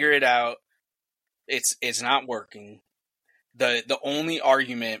 Figure it out. It's not working. The only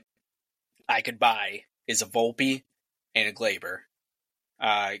argument I could buy is a Volpe and a Glaber.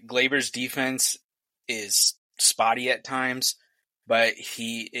 Glaber's defense is spotty at times, but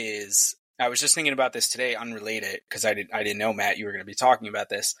he is. I was just thinking about this today, unrelated, because I didn't know, Matt, you were going to be talking about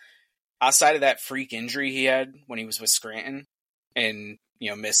this. Outside of that freak injury he had when he was with Scranton, and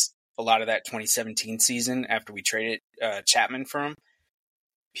missed a lot of that 2017 season after we traded Chapman for him,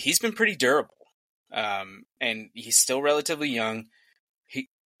 he's been pretty durable, and he's still relatively young.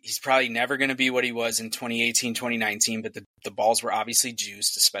 He's probably never going to be what he was in 2018, 2019, but the balls were obviously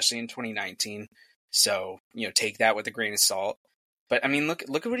juiced, especially in 2019. So, take that with a grain of salt. But I mean, look at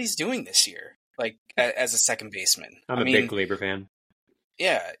what he's doing this year, like as a second baseman. I'm a big Glaber fan.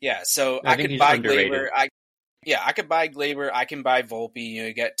 Yeah. So I could buy Glaber. I could buy Glaber. I can buy Volpe.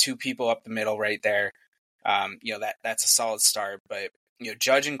 You get two people up the middle right there. That's a solid start. But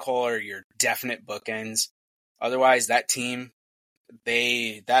Judge and Cole are your definite bookends. Otherwise, that team,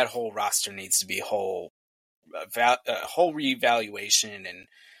 that whole roster needs to be whole reevaluation. And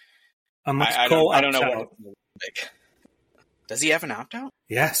unless Cole I don't know out. what like. Does he have an opt out?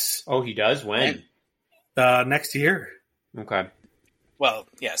 Yes. Oh, he does. When? Next year. Okay. Well,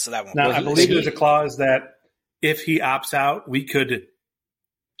 yeah. So that won't. Now, I believe there's a clause that if he opts out, we could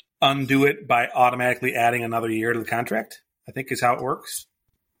undo it by automatically adding another year to the contract. I think is how it works.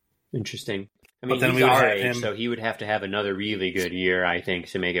 Interesting. I mean, then he's our age, so he would have to have another really good year, I think,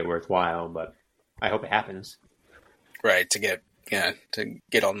 to make it worthwhile. But I hope it happens. Right, to get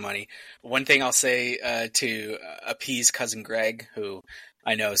all the money. One thing I'll say to appease cousin Greg, who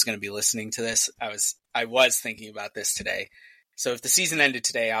I know is going to be listening to this, I was thinking about this today. So if the season ended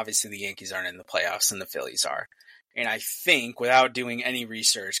today, obviously the Yankees aren't in the playoffs and the Phillies are. And I think, without doing any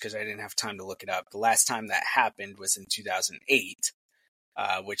research, because I didn't have time to look it up, the last time that happened was in 2008,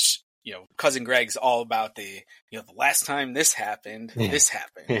 which, cousin Greg's all about the last time this happened,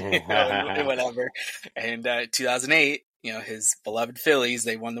 whatever. And 2008, his beloved Phillies,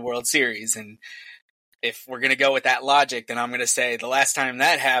 they won the World Series. And if we're going to go with that logic, then I'm going to say the last time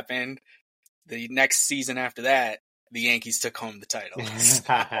that happened, the next season after that, the Yankees took home the title.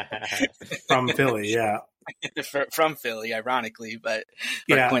 From Philly, yeah. From Philly, ironically, but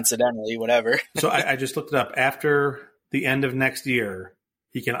coincidentally, whatever. So I just looked it up. After the end of next year,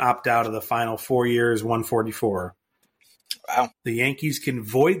 he can opt out of the final 4 years, 144. Wow. The Yankees can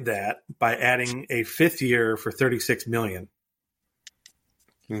void that by adding a fifth year for $36 million.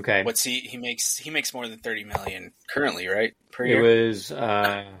 Okay. What's he makes more than $30 million currently, right? Per year? It was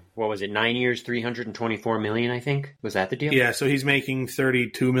what was it? 9 years, $324 million, I think. Was that the deal? Yeah, so he's making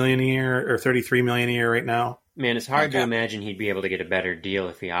 $32 million a year or $33 million a year right now. Man, it's hard to imagine he'd be able to get a better deal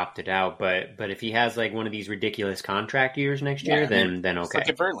if he opted out, but if he has like one of these ridiculous contract years next year, then okay. Look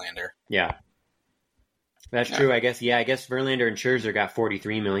at Verlander. Yeah. That's true, I guess. Yeah, I guess Verlander and Scherzer got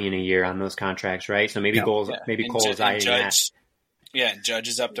 $43 million a year on those contracts, right? So maybe Cole's eyeing that. Yeah, and Judge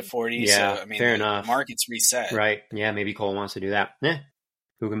is up to 40. Yeah, so, I mean, fair enough. The market's reset. Right. Yeah, maybe Cole wants to do that.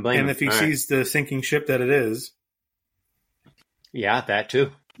 Who can blame him? And if he sees the sinking ship that it is. Yeah, that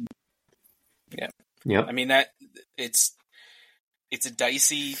too. Yeah. Yep. I mean, that it's a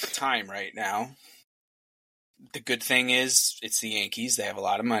dicey time right now. The good thing is it's the Yankees. They have a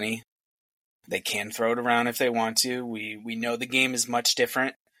lot of money. They can throw it around if they want to. We know the game is much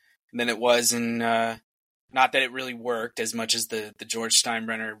different than it was in not that it really worked as much as the George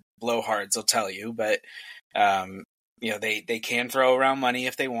Steinbrenner blowhards will tell you, but they can throw around money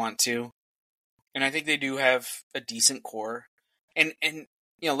if they want to. And I think they do have a decent core. And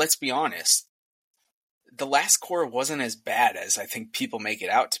let's be honest. The last core wasn't as bad as I think people make it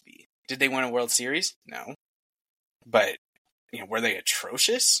out to be. Did they win a World Series? No. But, were they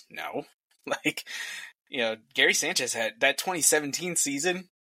atrocious? No. Gary Sanchez had that 2017 season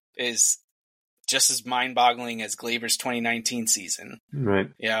is just as mind-boggling as Glaber's 2019 season. Right.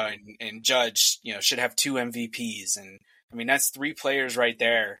 And Judge, should have 2 MVPs. And I mean, that's 3 players right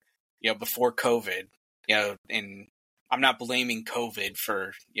there, before COVID, and I'm not blaming COVID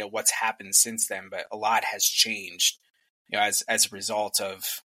for, what's happened since then, but a lot has changed, as a result of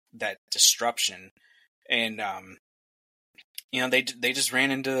that disruption. And, they just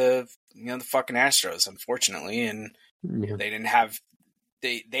ran into the fucking Astros, unfortunately. And they didn't have,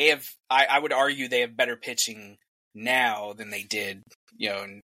 they have, I would argue they have better pitching now than they did,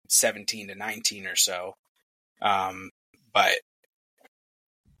 in 17 to 19 or so. But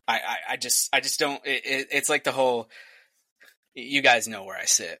I just don't, it's like the whole, you guys know where I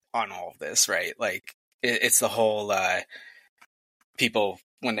sit on all of this, right? Like it's the whole, people,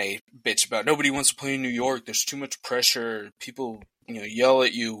 when they bitch about nobody wants to play in New York, there's too much pressure. People, yell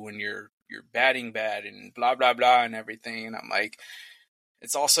at you when you're batting bad and blah, blah, blah and everything. And I'm like,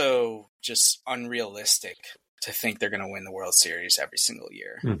 it's also just unrealistic to think they're going to win the World Series every single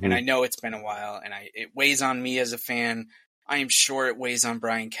year. Mm-hmm. And I know it's been a while, and it weighs on me as a fan. I am sure it weighs on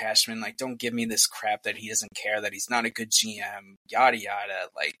Brian Cashman. Like, don't give me this crap that he doesn't care, that he's not a good GM, yada, yada.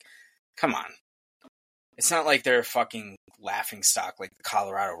 Like, come on. It's not like they're a fucking laughing stock like the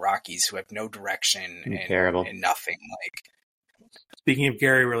Colorado Rockies, who have no direction and nothing. Like, speaking of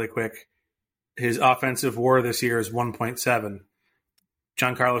Gary, really quick, his offensive WAR this year is 1.7.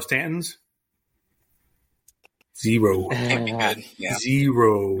 Giancarlo Stanton's 0. Can't be good. Yeah.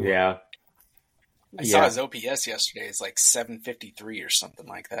 0. Yeah. I saw his OPS yesterday. It's like 753 or something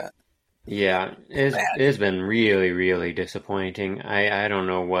like that. Yeah, it's been really, really disappointing. I don't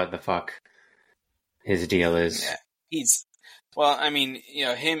know what the fuck his deal is. Yeah,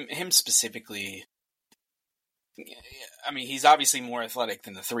 him specifically. I mean, he's obviously more athletic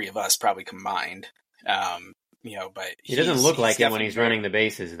than the three of us probably combined. But he doesn't look like it when he's running the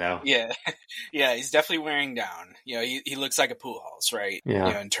bases, though. Yeah, yeah, he's definitely wearing down. He looks like a Pujols, right?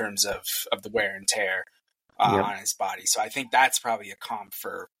 Yeah. In terms of the wear and tear on his body. So I think that's probably a comp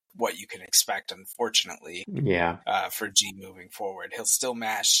for what you can expect, unfortunately. Yeah. For G moving forward, he'll still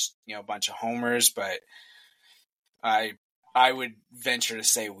mash a bunch of homers, but I would venture to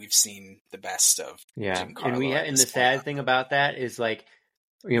say we've seen the best of Giancarlo. And the sad thing about that is, like,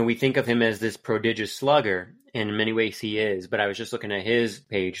 we think of him as this prodigious slugger, and in many ways he is, but I was just looking at his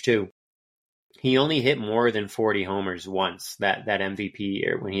page too. He only hit more than 40 homers once that MVP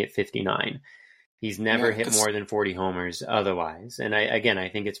year when he hit 59. He's never hit more than 40 homers otherwise. And I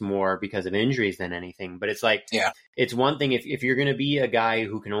think it's more because of injuries than anything, but it's like, it's one thing if you're going to be a guy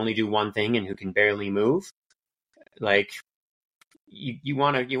who can only do one thing and who can barely move, like you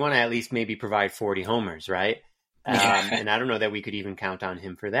want to at least maybe provide 40 homers, right? And I don't know that we could even count on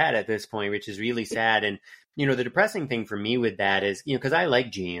him for that at this point, which is really sad. And, the depressing thing for me with that is, because I like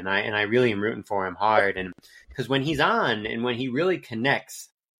G and I really am rooting for him hard. And because when he's on and when he really connects,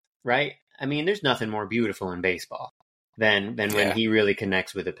 right? I mean, there's nothing more beautiful in baseball than when he really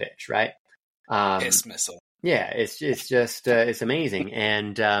connects with a pitch, right? Dismissal. Yeah, it's just it's amazing.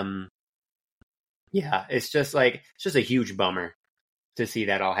 And it's just a huge bummer to see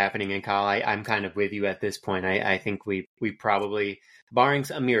that all happening in Kyle. I'm kind of with you at this point. I think we probably, barring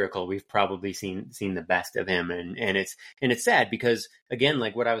a miracle, we've probably seen the best of him, and it's sad because, again,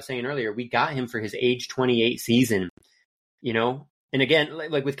 like what I was saying earlier, we got him for his age 28 season, and again,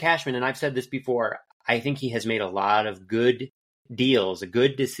 like with Cashman, and I've said this before, I think he has made a lot of good deals,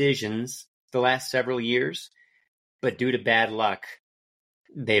 good decisions the last several years, but due to bad luck,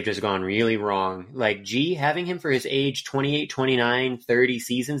 they've just gone really wrong. Like G, having him for his age 28, 29, 30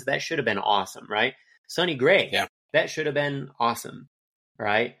 seasons, that should have been awesome, right? Sonny Gray, that should have been awesome,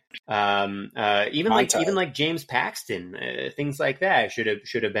 right? Even like James Paxton, things like that should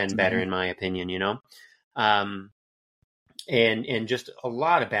have been better in my opinion, and just a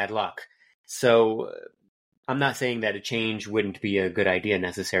lot of bad luck. So I'm not saying that a change wouldn't be a good idea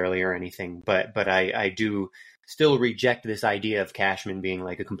necessarily or anything, but I do still reject this idea of Cashman being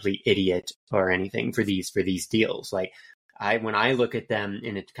like a complete idiot or anything for these deals. Like when I look at them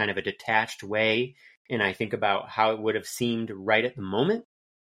in a kind of a detached way, and I think about how it would have seemed right at the moment,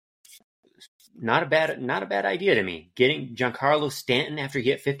 not a bad idea to me. Getting Giancarlo Stanton after he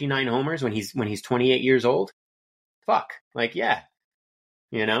hit 59 homers when he's 28 years old. Fuck. Like, yeah.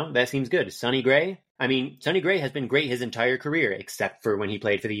 That seems good. Sonny Gray. I mean, Sonny Gray has been great his entire career, except for when he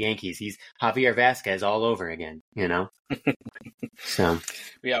played for the Yankees. He's Javier Vasquez all over again, So.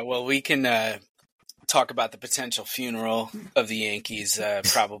 Yeah, well, we can talk about the potential funeral of the Yankees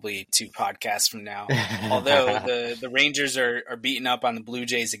probably 2 podcasts from now. Although the Rangers are beating up on the Blue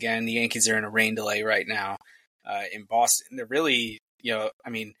Jays again. The Yankees are in a rain delay right now in Boston. They're really,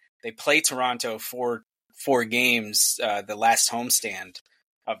 they play Toronto for 4 games, the last homestand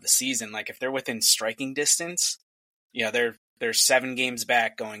of the season. Like if they're within striking distance, they're 7 games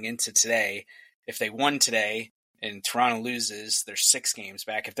back going into today. If they won today and Toronto loses, they're 6 games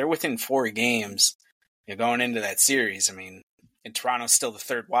back. If they're within 4 games, going into that series, and Toronto's still the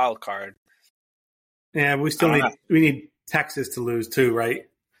 3rd wild card. Yeah, we need Texas to lose too, right?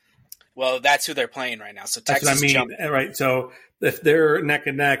 Well, that's who they're playing right now. So Texas, that's what I mean, right? So if they're neck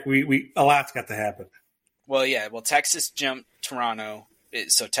and neck, a lot's got to happen. Well, yeah. Well, Texas jumped Toronto,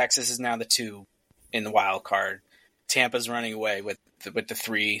 so Texas is now the 2 in the wild card. Tampa's running away with the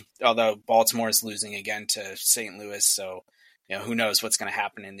 3, although Baltimore is losing again to St. Louis. So, who knows what's going to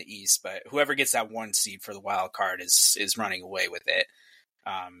happen in the East? But whoever gets that 1 seed for the wild card is running away with it.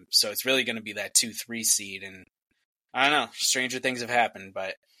 So it's really going to be that 2-3 seed, and I don't know. Stranger things have happened,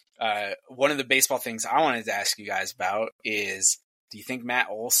 but one of the baseball things I wanted to ask you guys about is: do you think Matt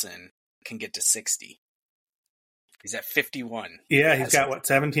Olson can get to 60? He's at 51. Yeah, he's got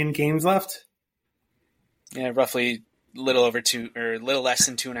 17 games left? Yeah, roughly a little over a little less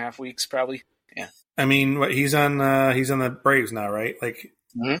than 2.5 weeks, probably. Yeah. I mean, he's on the Braves now, right? Like,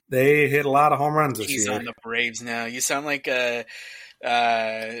 they hit a lot of home runs this year. He's on the Braves now. You sound like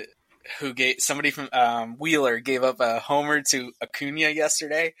somebody from Wheeler gave up a homer to Acuna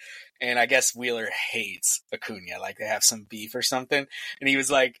yesterday, and I guess Wheeler hates Acuna, like they have some beef or something. And he was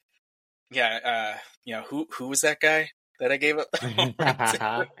like, "Yeah, who was that guy that I gave up the homer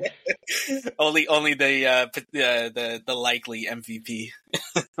to?" only the likely MVP.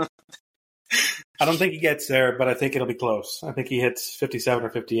 I don't think he gets there, but I think it'll be close. I think he hits 57 or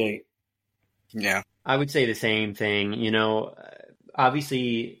 58. Yeah, I would say the same thing.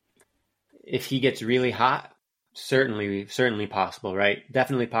 Obviously, if he gets really hot, certainly possible, right?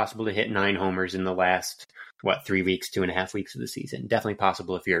 Definitely possible to hit 9 homers in the last 3 weeks, 2.5 weeks of the season. Definitely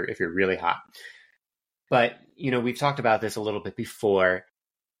possible if you're really hot. But we've talked about this a little bit before,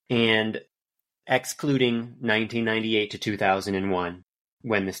 and excluding 1998 to 2001,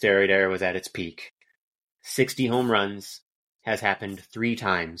 when the steroid era was at its peak, 60 home runs has happened 3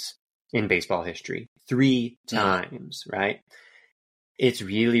 times in baseball history. 3 times, right? It's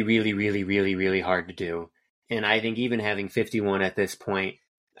really, really, really, really, really hard to do. And I think even having 51 at this point,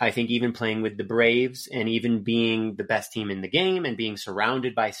 I think even playing with the Braves and even being the best team in the game and being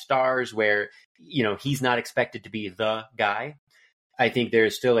surrounded by stars where, he's not expected to be the guy, I think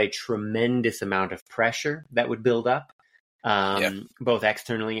there's still a tremendous amount of pressure that would build up, both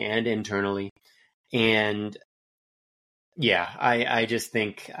externally and internally. And yeah, I just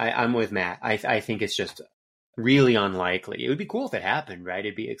think I'm with Matt. I think it's just really unlikely. It would be cool if it happened, right?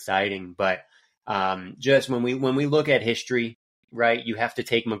 It'd be exciting. But just when we look at history, right, you have to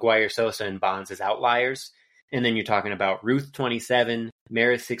take McGuire, Sosa, and Bonds as outliers. And then you're talking about Ruth 27,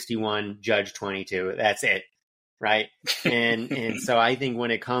 Maris 61, Judge 22. That's it, right? And so I think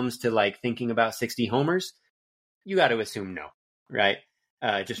when it comes to like thinking about 60 homers, you got to assume no, right?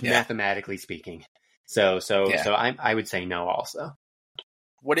 Just mathematically speaking. So I would say no also.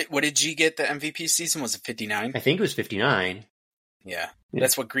 What did G get the MVP season? Was it 59? I think it was 59. Yeah.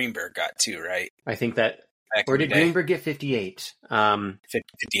 That's what Greenberg got too, right? I think that. Or did Greenberg get 58?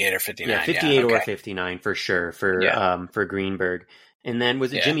 58 or 59. Yeah, 58 or 59 for sure for Greenberg. And then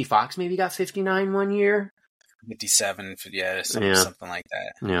was it Jimmy Fox maybe got 59 one year? 57, something like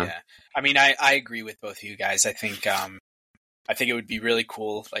that. Yeah. I mean, I agree with both of you guys. I think it would be really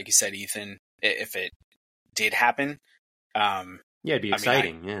cool, like you said, Ethan, if it did happen. It'd be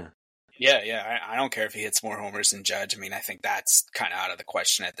exciting. Yeah. I don't care if he hits more homers than Judge. I mean, I think that's kind of out of the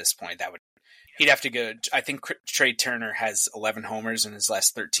question at this point. He'd have to go. I think Trey Turner has 11 homers in his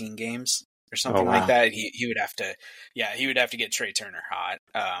last 13 games or something like that. He would have to. Yeah, he would have to get Trey Turner hot.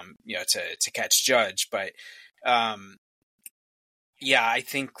 To catch Judge, but. I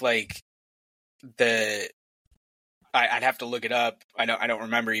think like I'd have to look it up. I don't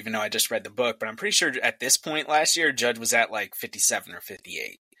remember, even though I just read the book, but I'm pretty sure at this point last year, Judge was at like 57 or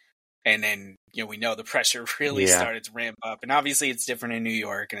 58. And then, we know the pressure really started to ramp up. And obviously it's different in New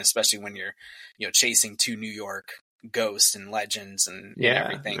York, and especially when you're, chasing 2 New York ghosts and legends and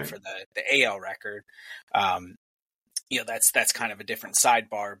everything for the AL record. That's kind of a different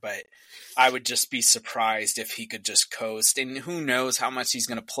sidebar, but I would just be surprised if he could just coast. And who knows how much he's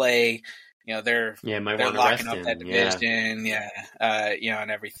going to play. They're locking up that division,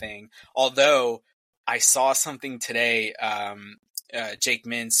 and everything. Although I saw something today, Jake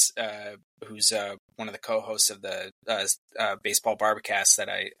Mintz, who's one of the co-hosts of the Baseball Barbacast that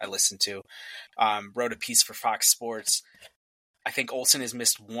I listen to, wrote a piece for Fox Sports. I think Olsen has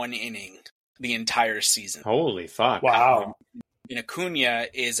missed 1 inning the entire season. Holy fuck. Wow. And Acuna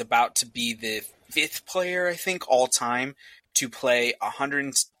is about to be the 5th player, I think, all time to play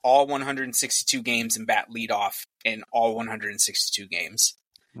all 162 games and bat leadoff in all 162 games.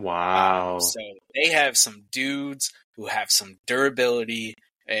 Wow. So they have some dudes who have some durability,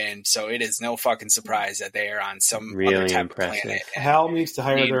 and so it is no fucking surprise that they are on some really other type impressive of planet. Hal needs to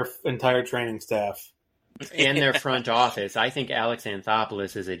hire their entire training staff. And their front office. I think Alex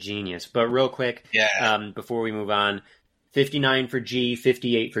Anthopoulos is a genius. But real quick, before we move on, 59 for G,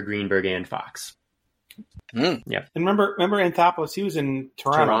 58 for Greenberg and Fox. Mm. Yep. And remember Anthopoulos, he was in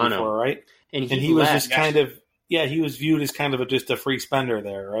Toronto before, right? And he was just kind of, he was viewed as kind of just a free spender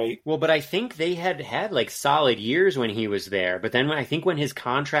there, right? Well, but I think they had like solid years when he was there. But then when his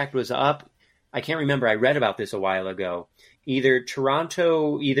contract was up, I can't remember. I read about this a while ago. Either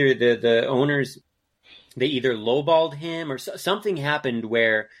the owners, they either lowballed him or something happened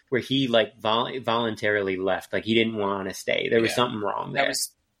where he like voluntarily left. Like he didn't want to stay. There was something wrong there.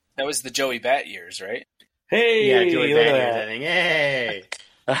 That was the Joey Bat years, right? Hey, Yeah, Joey look at Banyers,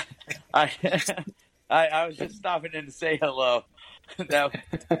 that. I think. Hey. I was just stopping in to say hello.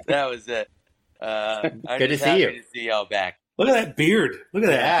 that was it. I'm Good to just see happy you. to see y'all back. Look at that beard. Look at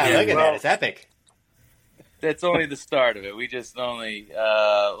that. Yeah, look at well, that. It's epic. That's only the start of it. We just only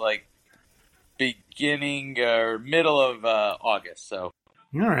like beginning or middle of August. So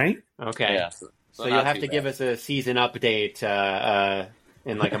All right. Okay. yeah. So you'll have to give us a season update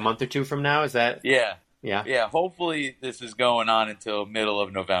in like a month or two from now. Is that? Yeah. Yeah. Yeah. Hopefully this is going on until middle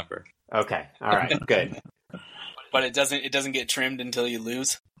of November. Okay. All right. Good. But it doesn't get trimmed until you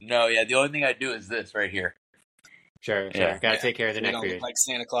lose. No, yeah. The only thing I do is this right here. Sure. Yeah. Got to take care of the So you neck don't beard. look like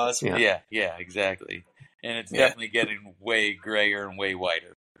Santa Claus. Yeah. Yeah, exactly. And it's definitely getting way grayer and way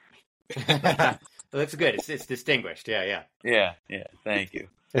whiter. Well, that's good. It's distinguished. Yeah. Yeah. Thank you.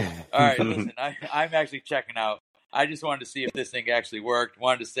 All right, listen, I'm actually checking out. I just wanted to see if this thing actually worked.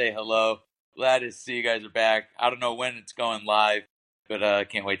 Wanted to say hello. Glad to see you guys are back. I don't know when it's going live, but I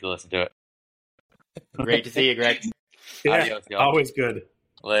can't wait to listen to it. Great to see you, Greg. Yeah, Adios, y'all. always good.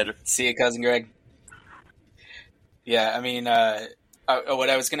 Later. See you, cousin Greg. Yeah, I mean, what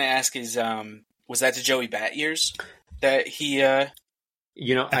I was going to ask is, was that the Joey Bat years that he?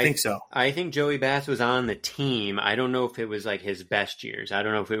 You know, I think so. I think Joey Bass was on the team. I don't know if it was like his best years. I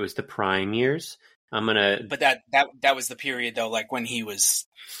don't know if it was the prime years. But that was the period though, like when he was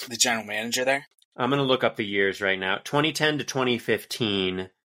the general manager there. I'm gonna look up the years right now. 2010 to 2015.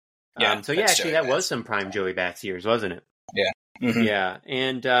 Yeah. So yeah, actually, Joey that Bass. was some prime Joey Bass years, wasn't it? Yeah. Mm-hmm. Yeah,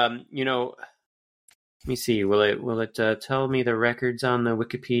 and you know, let me see. Will it tell me the records on the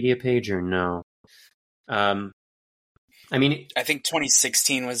Wikipedia page or no? I mean, I think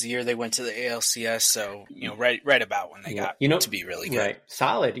 2016 was the year they went to the ALCS, so right about when they got to be really good. Right,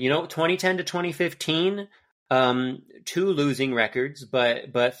 solid. 2010 to 2015, 2 losing records,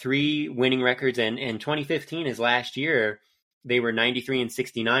 but 3 winning records, and 2015 is last year. They were 93 and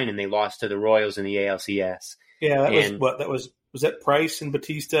 69, and they lost to the Royals in the ALCS. Yeah, was that Price and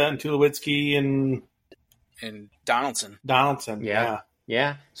Batista and Tulowitzki and Donaldson.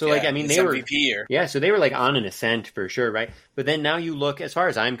 Yeah. So they were MVP year. Yeah, so they were like on an ascent for sure, right? But then now you look, as far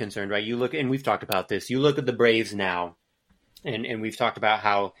as I'm concerned, right? You look, and we've talked about this. You look at the Braves now, and we've talked about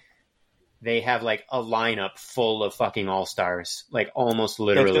how they have like a lineup full of fucking all-stars, like almost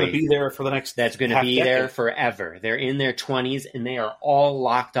literally. That's going to be there for the next. That's going to be there forever. They're in their 20s and they are all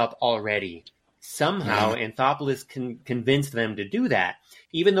locked up already. Somehow, Anthopoulos convinced them to do that.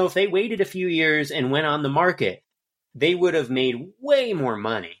 Even though if they waited a few years and went on the market, they would have made way more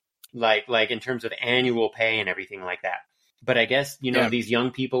money, like in terms of annual pay and everything like that. But I guess, these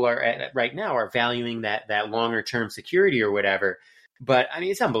young people right now are valuing that longer term security or whatever. But I mean,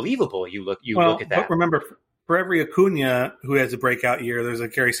 it's unbelievable. You look at that. But remember, for every Acuna who has a breakout year, there's a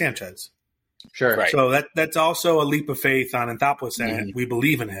Gary Sanchez. Sure. Right. So that's also a leap of faith on Anthopoulos, and we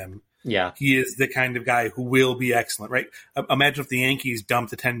believe in him. Yeah. He is the kind of guy who will be excellent, right? Imagine if the Yankees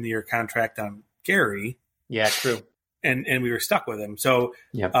dumped a 10-year contract on Gary. Yeah, true. And we were stuck with him. So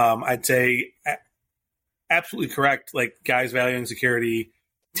I'd say absolutely correct. Like, guys valuing security,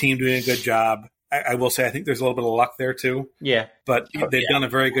 team doing a good job. I will say I think there's a little bit of luck there too. Yeah. But they've done a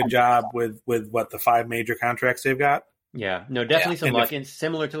very good job with the 5 major contracts they've got. Yeah. No, definitely some luck. And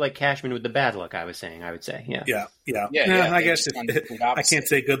similar to like Cashman with the bad luck, I would say. Yeah. Yeah. I guess I can't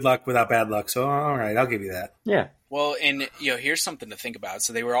say good luck without bad luck. So, all right, I'll give you that. Yeah. Well, and here's something to think about.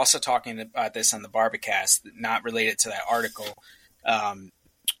 So they were also talking about this on the Barbacast, not related to that article.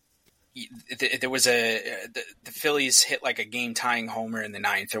 There was the Phillies hit like a game tying homer in the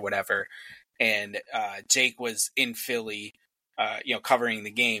 9th or whatever, and Jake was in Philly, covering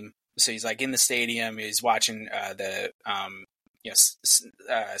the game. So he's like in the stadium. He's watching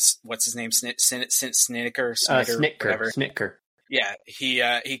what's his name, Snitker, whatever. Snitker. Yeah,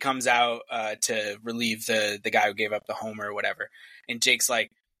 he comes out to relieve the guy who gave up the homer or whatever, and Jake's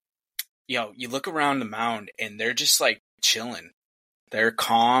like, you look around the mound and they're just like chilling, they're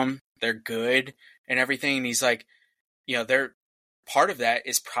calm, they're good, and everything. And he's like, they're part of that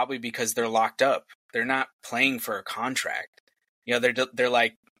is probably because they're locked up. They're not playing for a contract. They're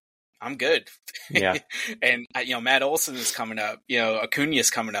like, I'm good. Yeah. And Matt Olson is coming up,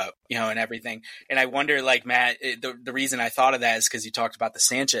 Acuna's coming up, and everything. And I wonder, like, Matt, the reason I thought of that is because you talked about the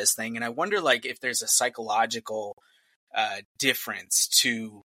Sanchez thing. And I wonder, like, if there's a psychological difference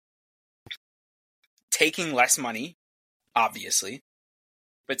to taking less money, obviously,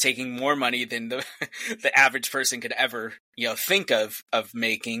 but taking more money than the average person could ever, think of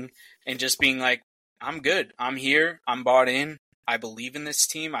making, and just being like, I'm good. I'm here. I'm bought in. I believe in this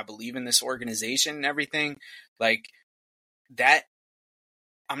team. I believe in this organization and everything. Like that.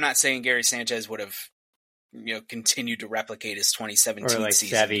 I'm not saying Gary Sanchez would have continue to replicate his 2017 or like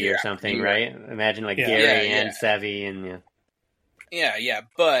season. Sevy or something, right? Imagine like Gary and Sevy and Yeah.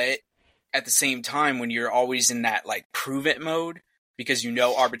 But at the same time, when you're always in that like prove it mode, because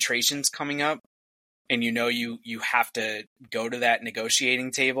arbitration's coming up, and you have to go to that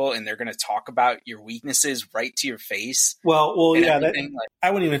negotiating table, and they're going to talk about your weaknesses right to your face. Well, yeah.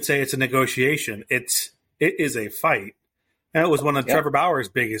 I wouldn't even say it's a negotiation. It is a fight, and it was one of Trevor Bauer's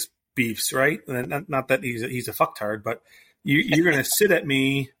biggest beefs, right? And not that he's a fucktard, but you're going to sit at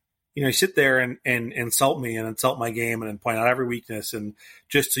me, sit there and insult me and insult my game and point out every weakness, and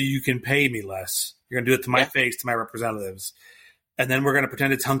just so you can pay me less. You're going to do it to my face, to my representatives, and then we're going to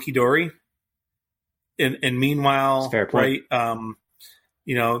pretend it's hunky dory. And meanwhile, right?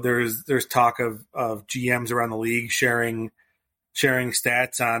 There's talk of GMs around the league sharing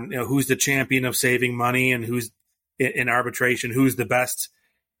stats on who's the champion of saving money and who's in arbitration, who's the best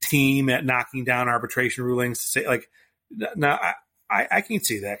team at knocking down arbitration rulings. To say like, now I can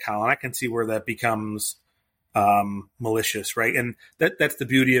see that, Colin. I can see where that becomes malicious, right? And that's the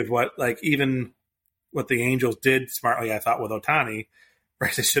beauty of what even what the Angels did smartly, I thought, with Ohtani.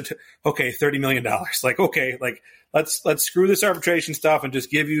 Right, they should. Okay, $30 million. Like, okay, like let's screw this arbitration stuff and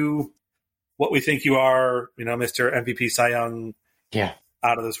just give you what we think you are. Mr. MVP, Cy Young,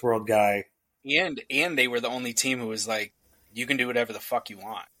 out of this world guy. And they were the only team who was like, you can do whatever the fuck you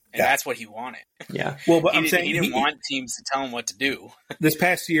want, and that's what he wanted. Yeah. Well, but he didn't want teams to tell him what to do. This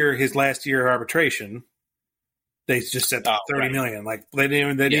past year, his last year of arbitration, they just said $30 million. Like they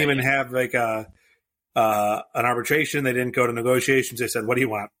didn't even have like an arbitration. They didn't go to negotiations. They said, what do you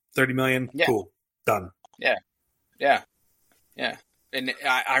want? $30 million? Yeah. Cool. Done. Yeah. And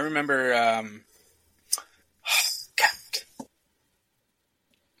I remember,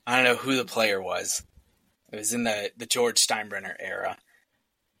 I don't know who the player was. It was in the George Steinbrenner era.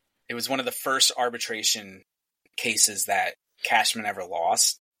 It was one of the first arbitration cases that Cashman ever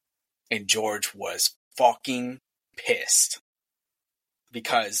lost. And George was fucking pissed.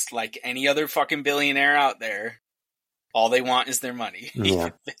 Because, like any other fucking billionaire out there, all they want is their money. Yeah.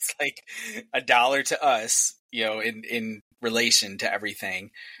 It's like $1 to us, in relation to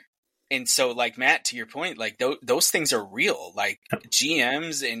everything. And so, like, Matt, to your point, like those things are real. Like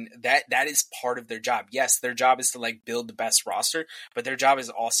GMs, and that is part of their job. Yes, their job is to like build the best roster, but their job is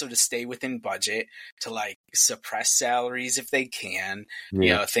also to stay within budget, to like suppress salaries if they can.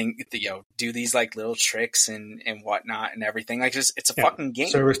 Do these like little tricks and whatnot and everything. Like, it's a fucking game.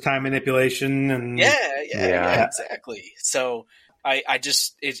 Service time manipulation and yeah, exactly. So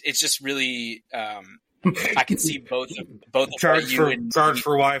it's just really. I can see both charge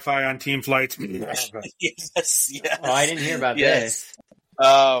for Wi-Fi on team flights. Yes. Oh, I didn't hear about this.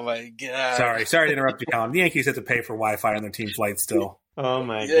 Oh my god! Sorry to interrupt you, Colin. The Yankees have to pay for Wi-Fi on their team flights still. Oh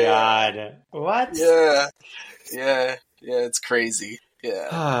my god! What? Yeah. It's crazy.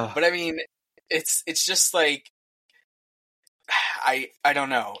 Yeah, but I mean, it's just like I don't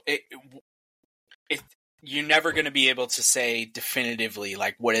know. You're never going to be able to say definitively,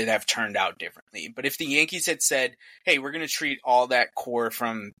 like, would it have turned out differently? But if the Yankees had said, hey, we're going to treat all that core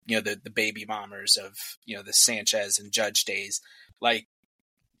from, the baby bombers of, the Sanchez and Judge days, like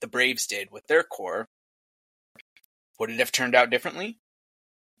the Braves did with their core, would it have turned out differently?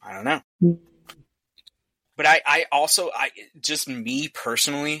 I don't know. But I also, just me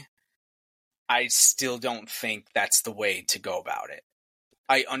personally, I still don't think that's the way to go about it.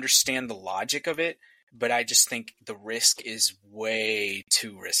 I understand the logic of it, but I just think the risk is way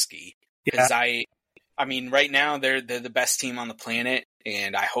too risky. Because I mean, right now they're the best team on the planet,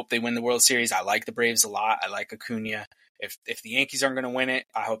 and I hope they win the World Series. I like the Braves a lot. I like Acuna. If the Yankees aren't going to win it,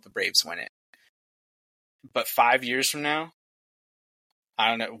 I hope the Braves win it. But 5 years from now, I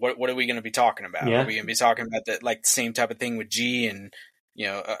don't know. What are we going to be talking about? Yeah. Are we going to be talking about the same type of thing with G and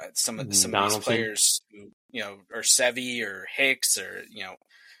some of these players who or Sevy or Hicks or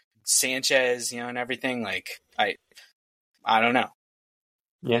Sanchez, and everything. Like, I don't know.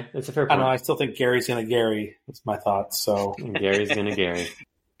 Yeah, it's a fair point. I don't know. I still think Gary's going to Gary. That's my thoughts. So Gary's going to Gary.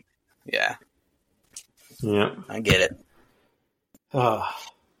 Yeah. Yeah. I get it. Well,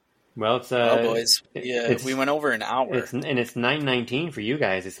 it's boys. We went over an hour. It's 9:19 for you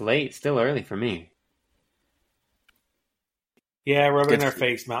guys. It's late. It's still early for me. Yeah, rubbing their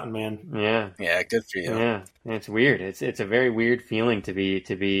face, Mountain Man. Yeah, good for you. Yeah, it's weird. It's a very weird feeling to be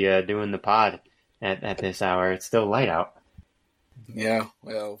doing the pod at this hour. It's still light out. Yeah,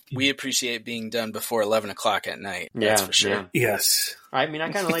 well, we appreciate being done before 11 o'clock at night. That's for sure. Yeah. Yes. I mean,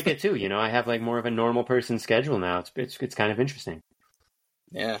 I kind of like it too. I have like more of a normal person schedule now. It's kind of interesting.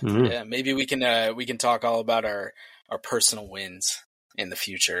 Yeah, yeah. Maybe we can talk all about our personal wins in the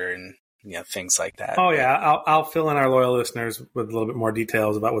future and things like that. Oh yeah, I'll fill in our loyal listeners with a little bit more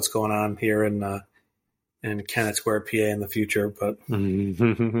details about what's going on here in Kennett Square, PA, in the future. But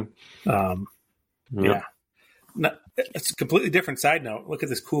yeah, no, it's a completely different side note. Look at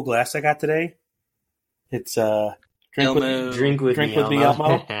this cool glass I got today. It's drink with me,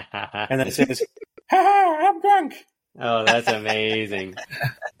 Elmo. And then it says, "Ha, I'm drunk." Oh, that's amazing.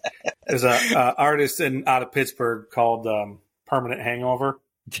 There's a artist out of Pittsburgh called Permanent Hangover.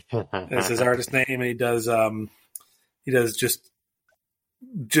 That's his artist name, and he does just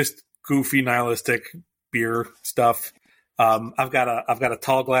goofy nihilistic beer stuff. I've got a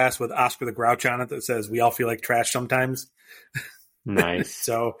tall glass with Oscar the Grouch on it that says "We all feel like trash sometimes." Nice.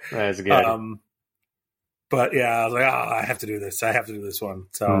 So that's good. But yeah, I was like, I have to do this. I have to do this one.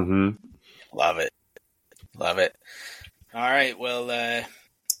 So Love it. All right. Well,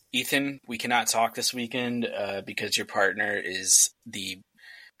 Ethan, we cannot talk this weekend because your partner is the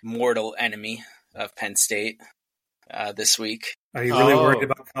mortal enemy of Penn State this week. Are you really worried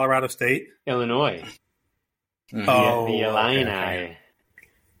about Colorado State? Illinois. Oh, the Illini.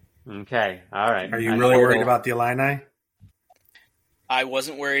 Okay. All right. Are you really worried about the Illini? I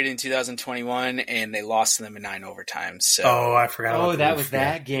wasn't worried in 2021, and they lost them in 9 overtimes. So. I forgot. Oh, that was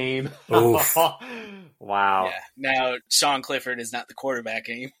that game. Oof. Yeah. Wow. Now, Sean Clifford is not the quarterback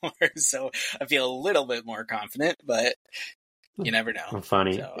anymore, so I feel a little bit more confident, but you never know.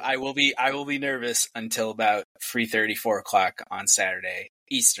 Funny. So I will be nervous until about 3:30, 4 o'clock on Saturday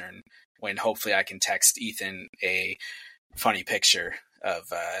Eastern, when hopefully I can text Ethan a funny picture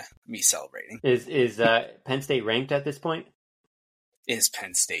of me celebrating. Is Penn State ranked at this point? Is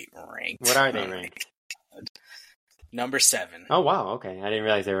Penn State ranked? What are they ranked? Number 7. Oh, wow. Okay. I didn't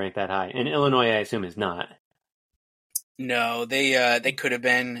realize they were ranked that high. And Illinois, I assume, is not. No, they could have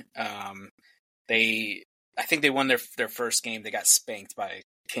been. I think they won their first game. They got spanked by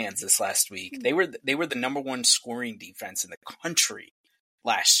Kansas last week. They were the number 1 scoring defense in the country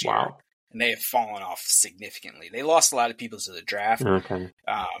last year. Wow. And they have fallen off significantly. They lost a lot of people to the draft. Okay.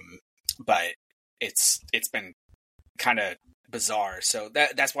 But it's been kind of bizarre. So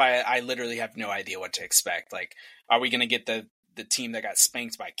that's why I literally have no idea what to expect. Like, are we going to get the team that got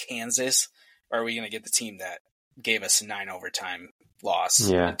spanked by Kansas, or are we going to get the team that gave us a 9 overtime loss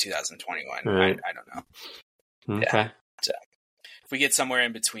in 2021? Right. I don't know. Okay. Yeah. So if we get somewhere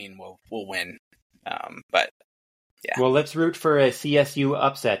in between, we'll win. But yeah. Well, let's root for a CSU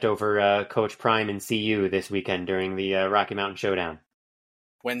upset over Coach Prime and CU this weekend during the Rocky Mountain Showdown.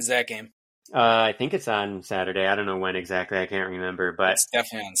 When's that game? I think it's on Saturday. I don't know when exactly. I can't remember, but it's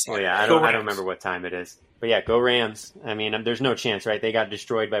definitely on Saturday. Oh yeah, I don't remember what time it is. But yeah, go Rams. I mean, there's no chance, right? They got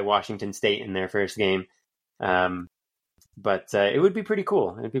destroyed by Washington State in their first game. But it would be pretty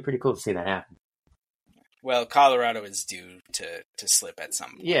cool. It'd be pretty cool to see that happen. Well, Colorado is due to slip at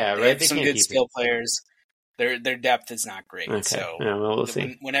some point. Yeah, they right. have some good skill players. Their depth is not great. Okay. So yeah, well, we'll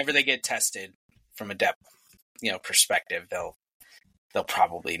see. Whenever they get tested from a depth, perspective, they'll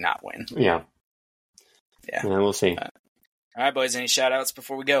probably not win. Yeah. Yeah. We'll see. All right, boys. Any shout outs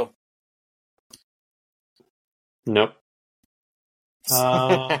before we go? Nope.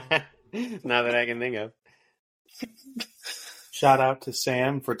 Not that I can think of. Shout out to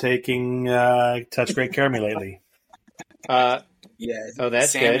Sam for taking such great care of me lately. Yeah. Oh,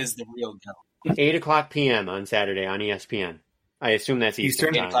 that's Sam good. is the real deal. 8:00 p.m. on Saturday on ESPN. I assume that's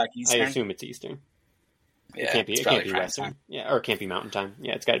Eastern time. 8:00 Eastern? I assume it's Eastern. Yeah, it can't be Western. time. Yeah, or it can't be Mountain time.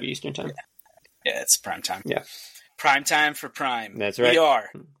 Yeah, it's got to be Eastern time. Yeah, it's prime time. Yeah. Prime time for Prime. That's right. We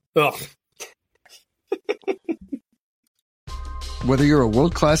are. Ugh. Whether you're a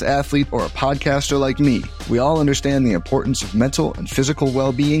world-class athlete or a podcaster like me, we all understand the importance of mental and physical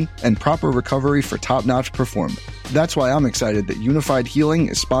well-being and proper recovery for top-notch performance. That's why I'm excited that Unified Healing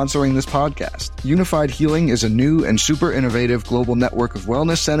is sponsoring this podcast. Unified Healing is a new and super innovative global network of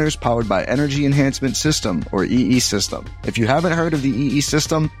wellness centers powered by Energy Enhancement System, or EE System. If you haven't heard of the EE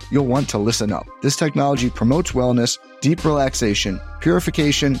System, you'll want to listen up. This technology promotes wellness, deep relaxation,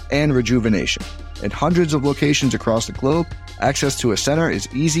 purification, and rejuvenation. In hundreds of locations across the globe, access to a center is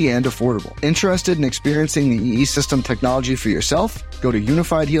easy and affordable. Interested in experiencing the EE System technology for yourself? Go to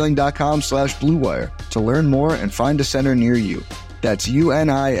unifiedhealing.com/bluewire to learn more and find a center near you. That's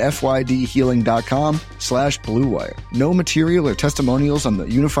unifydhealing.com/bluewire. No material or testimonials on the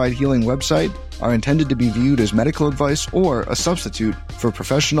Unified Healing website are intended to be viewed as medical advice or a substitute for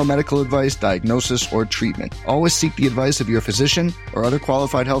professional medical advice, diagnosis, or treatment. Always seek the advice of your physician or other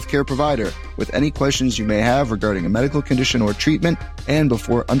qualified healthcare provider with any questions you may have regarding a medical condition or treatment and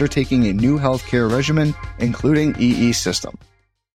before undertaking a new healthcare regimen, including EE System.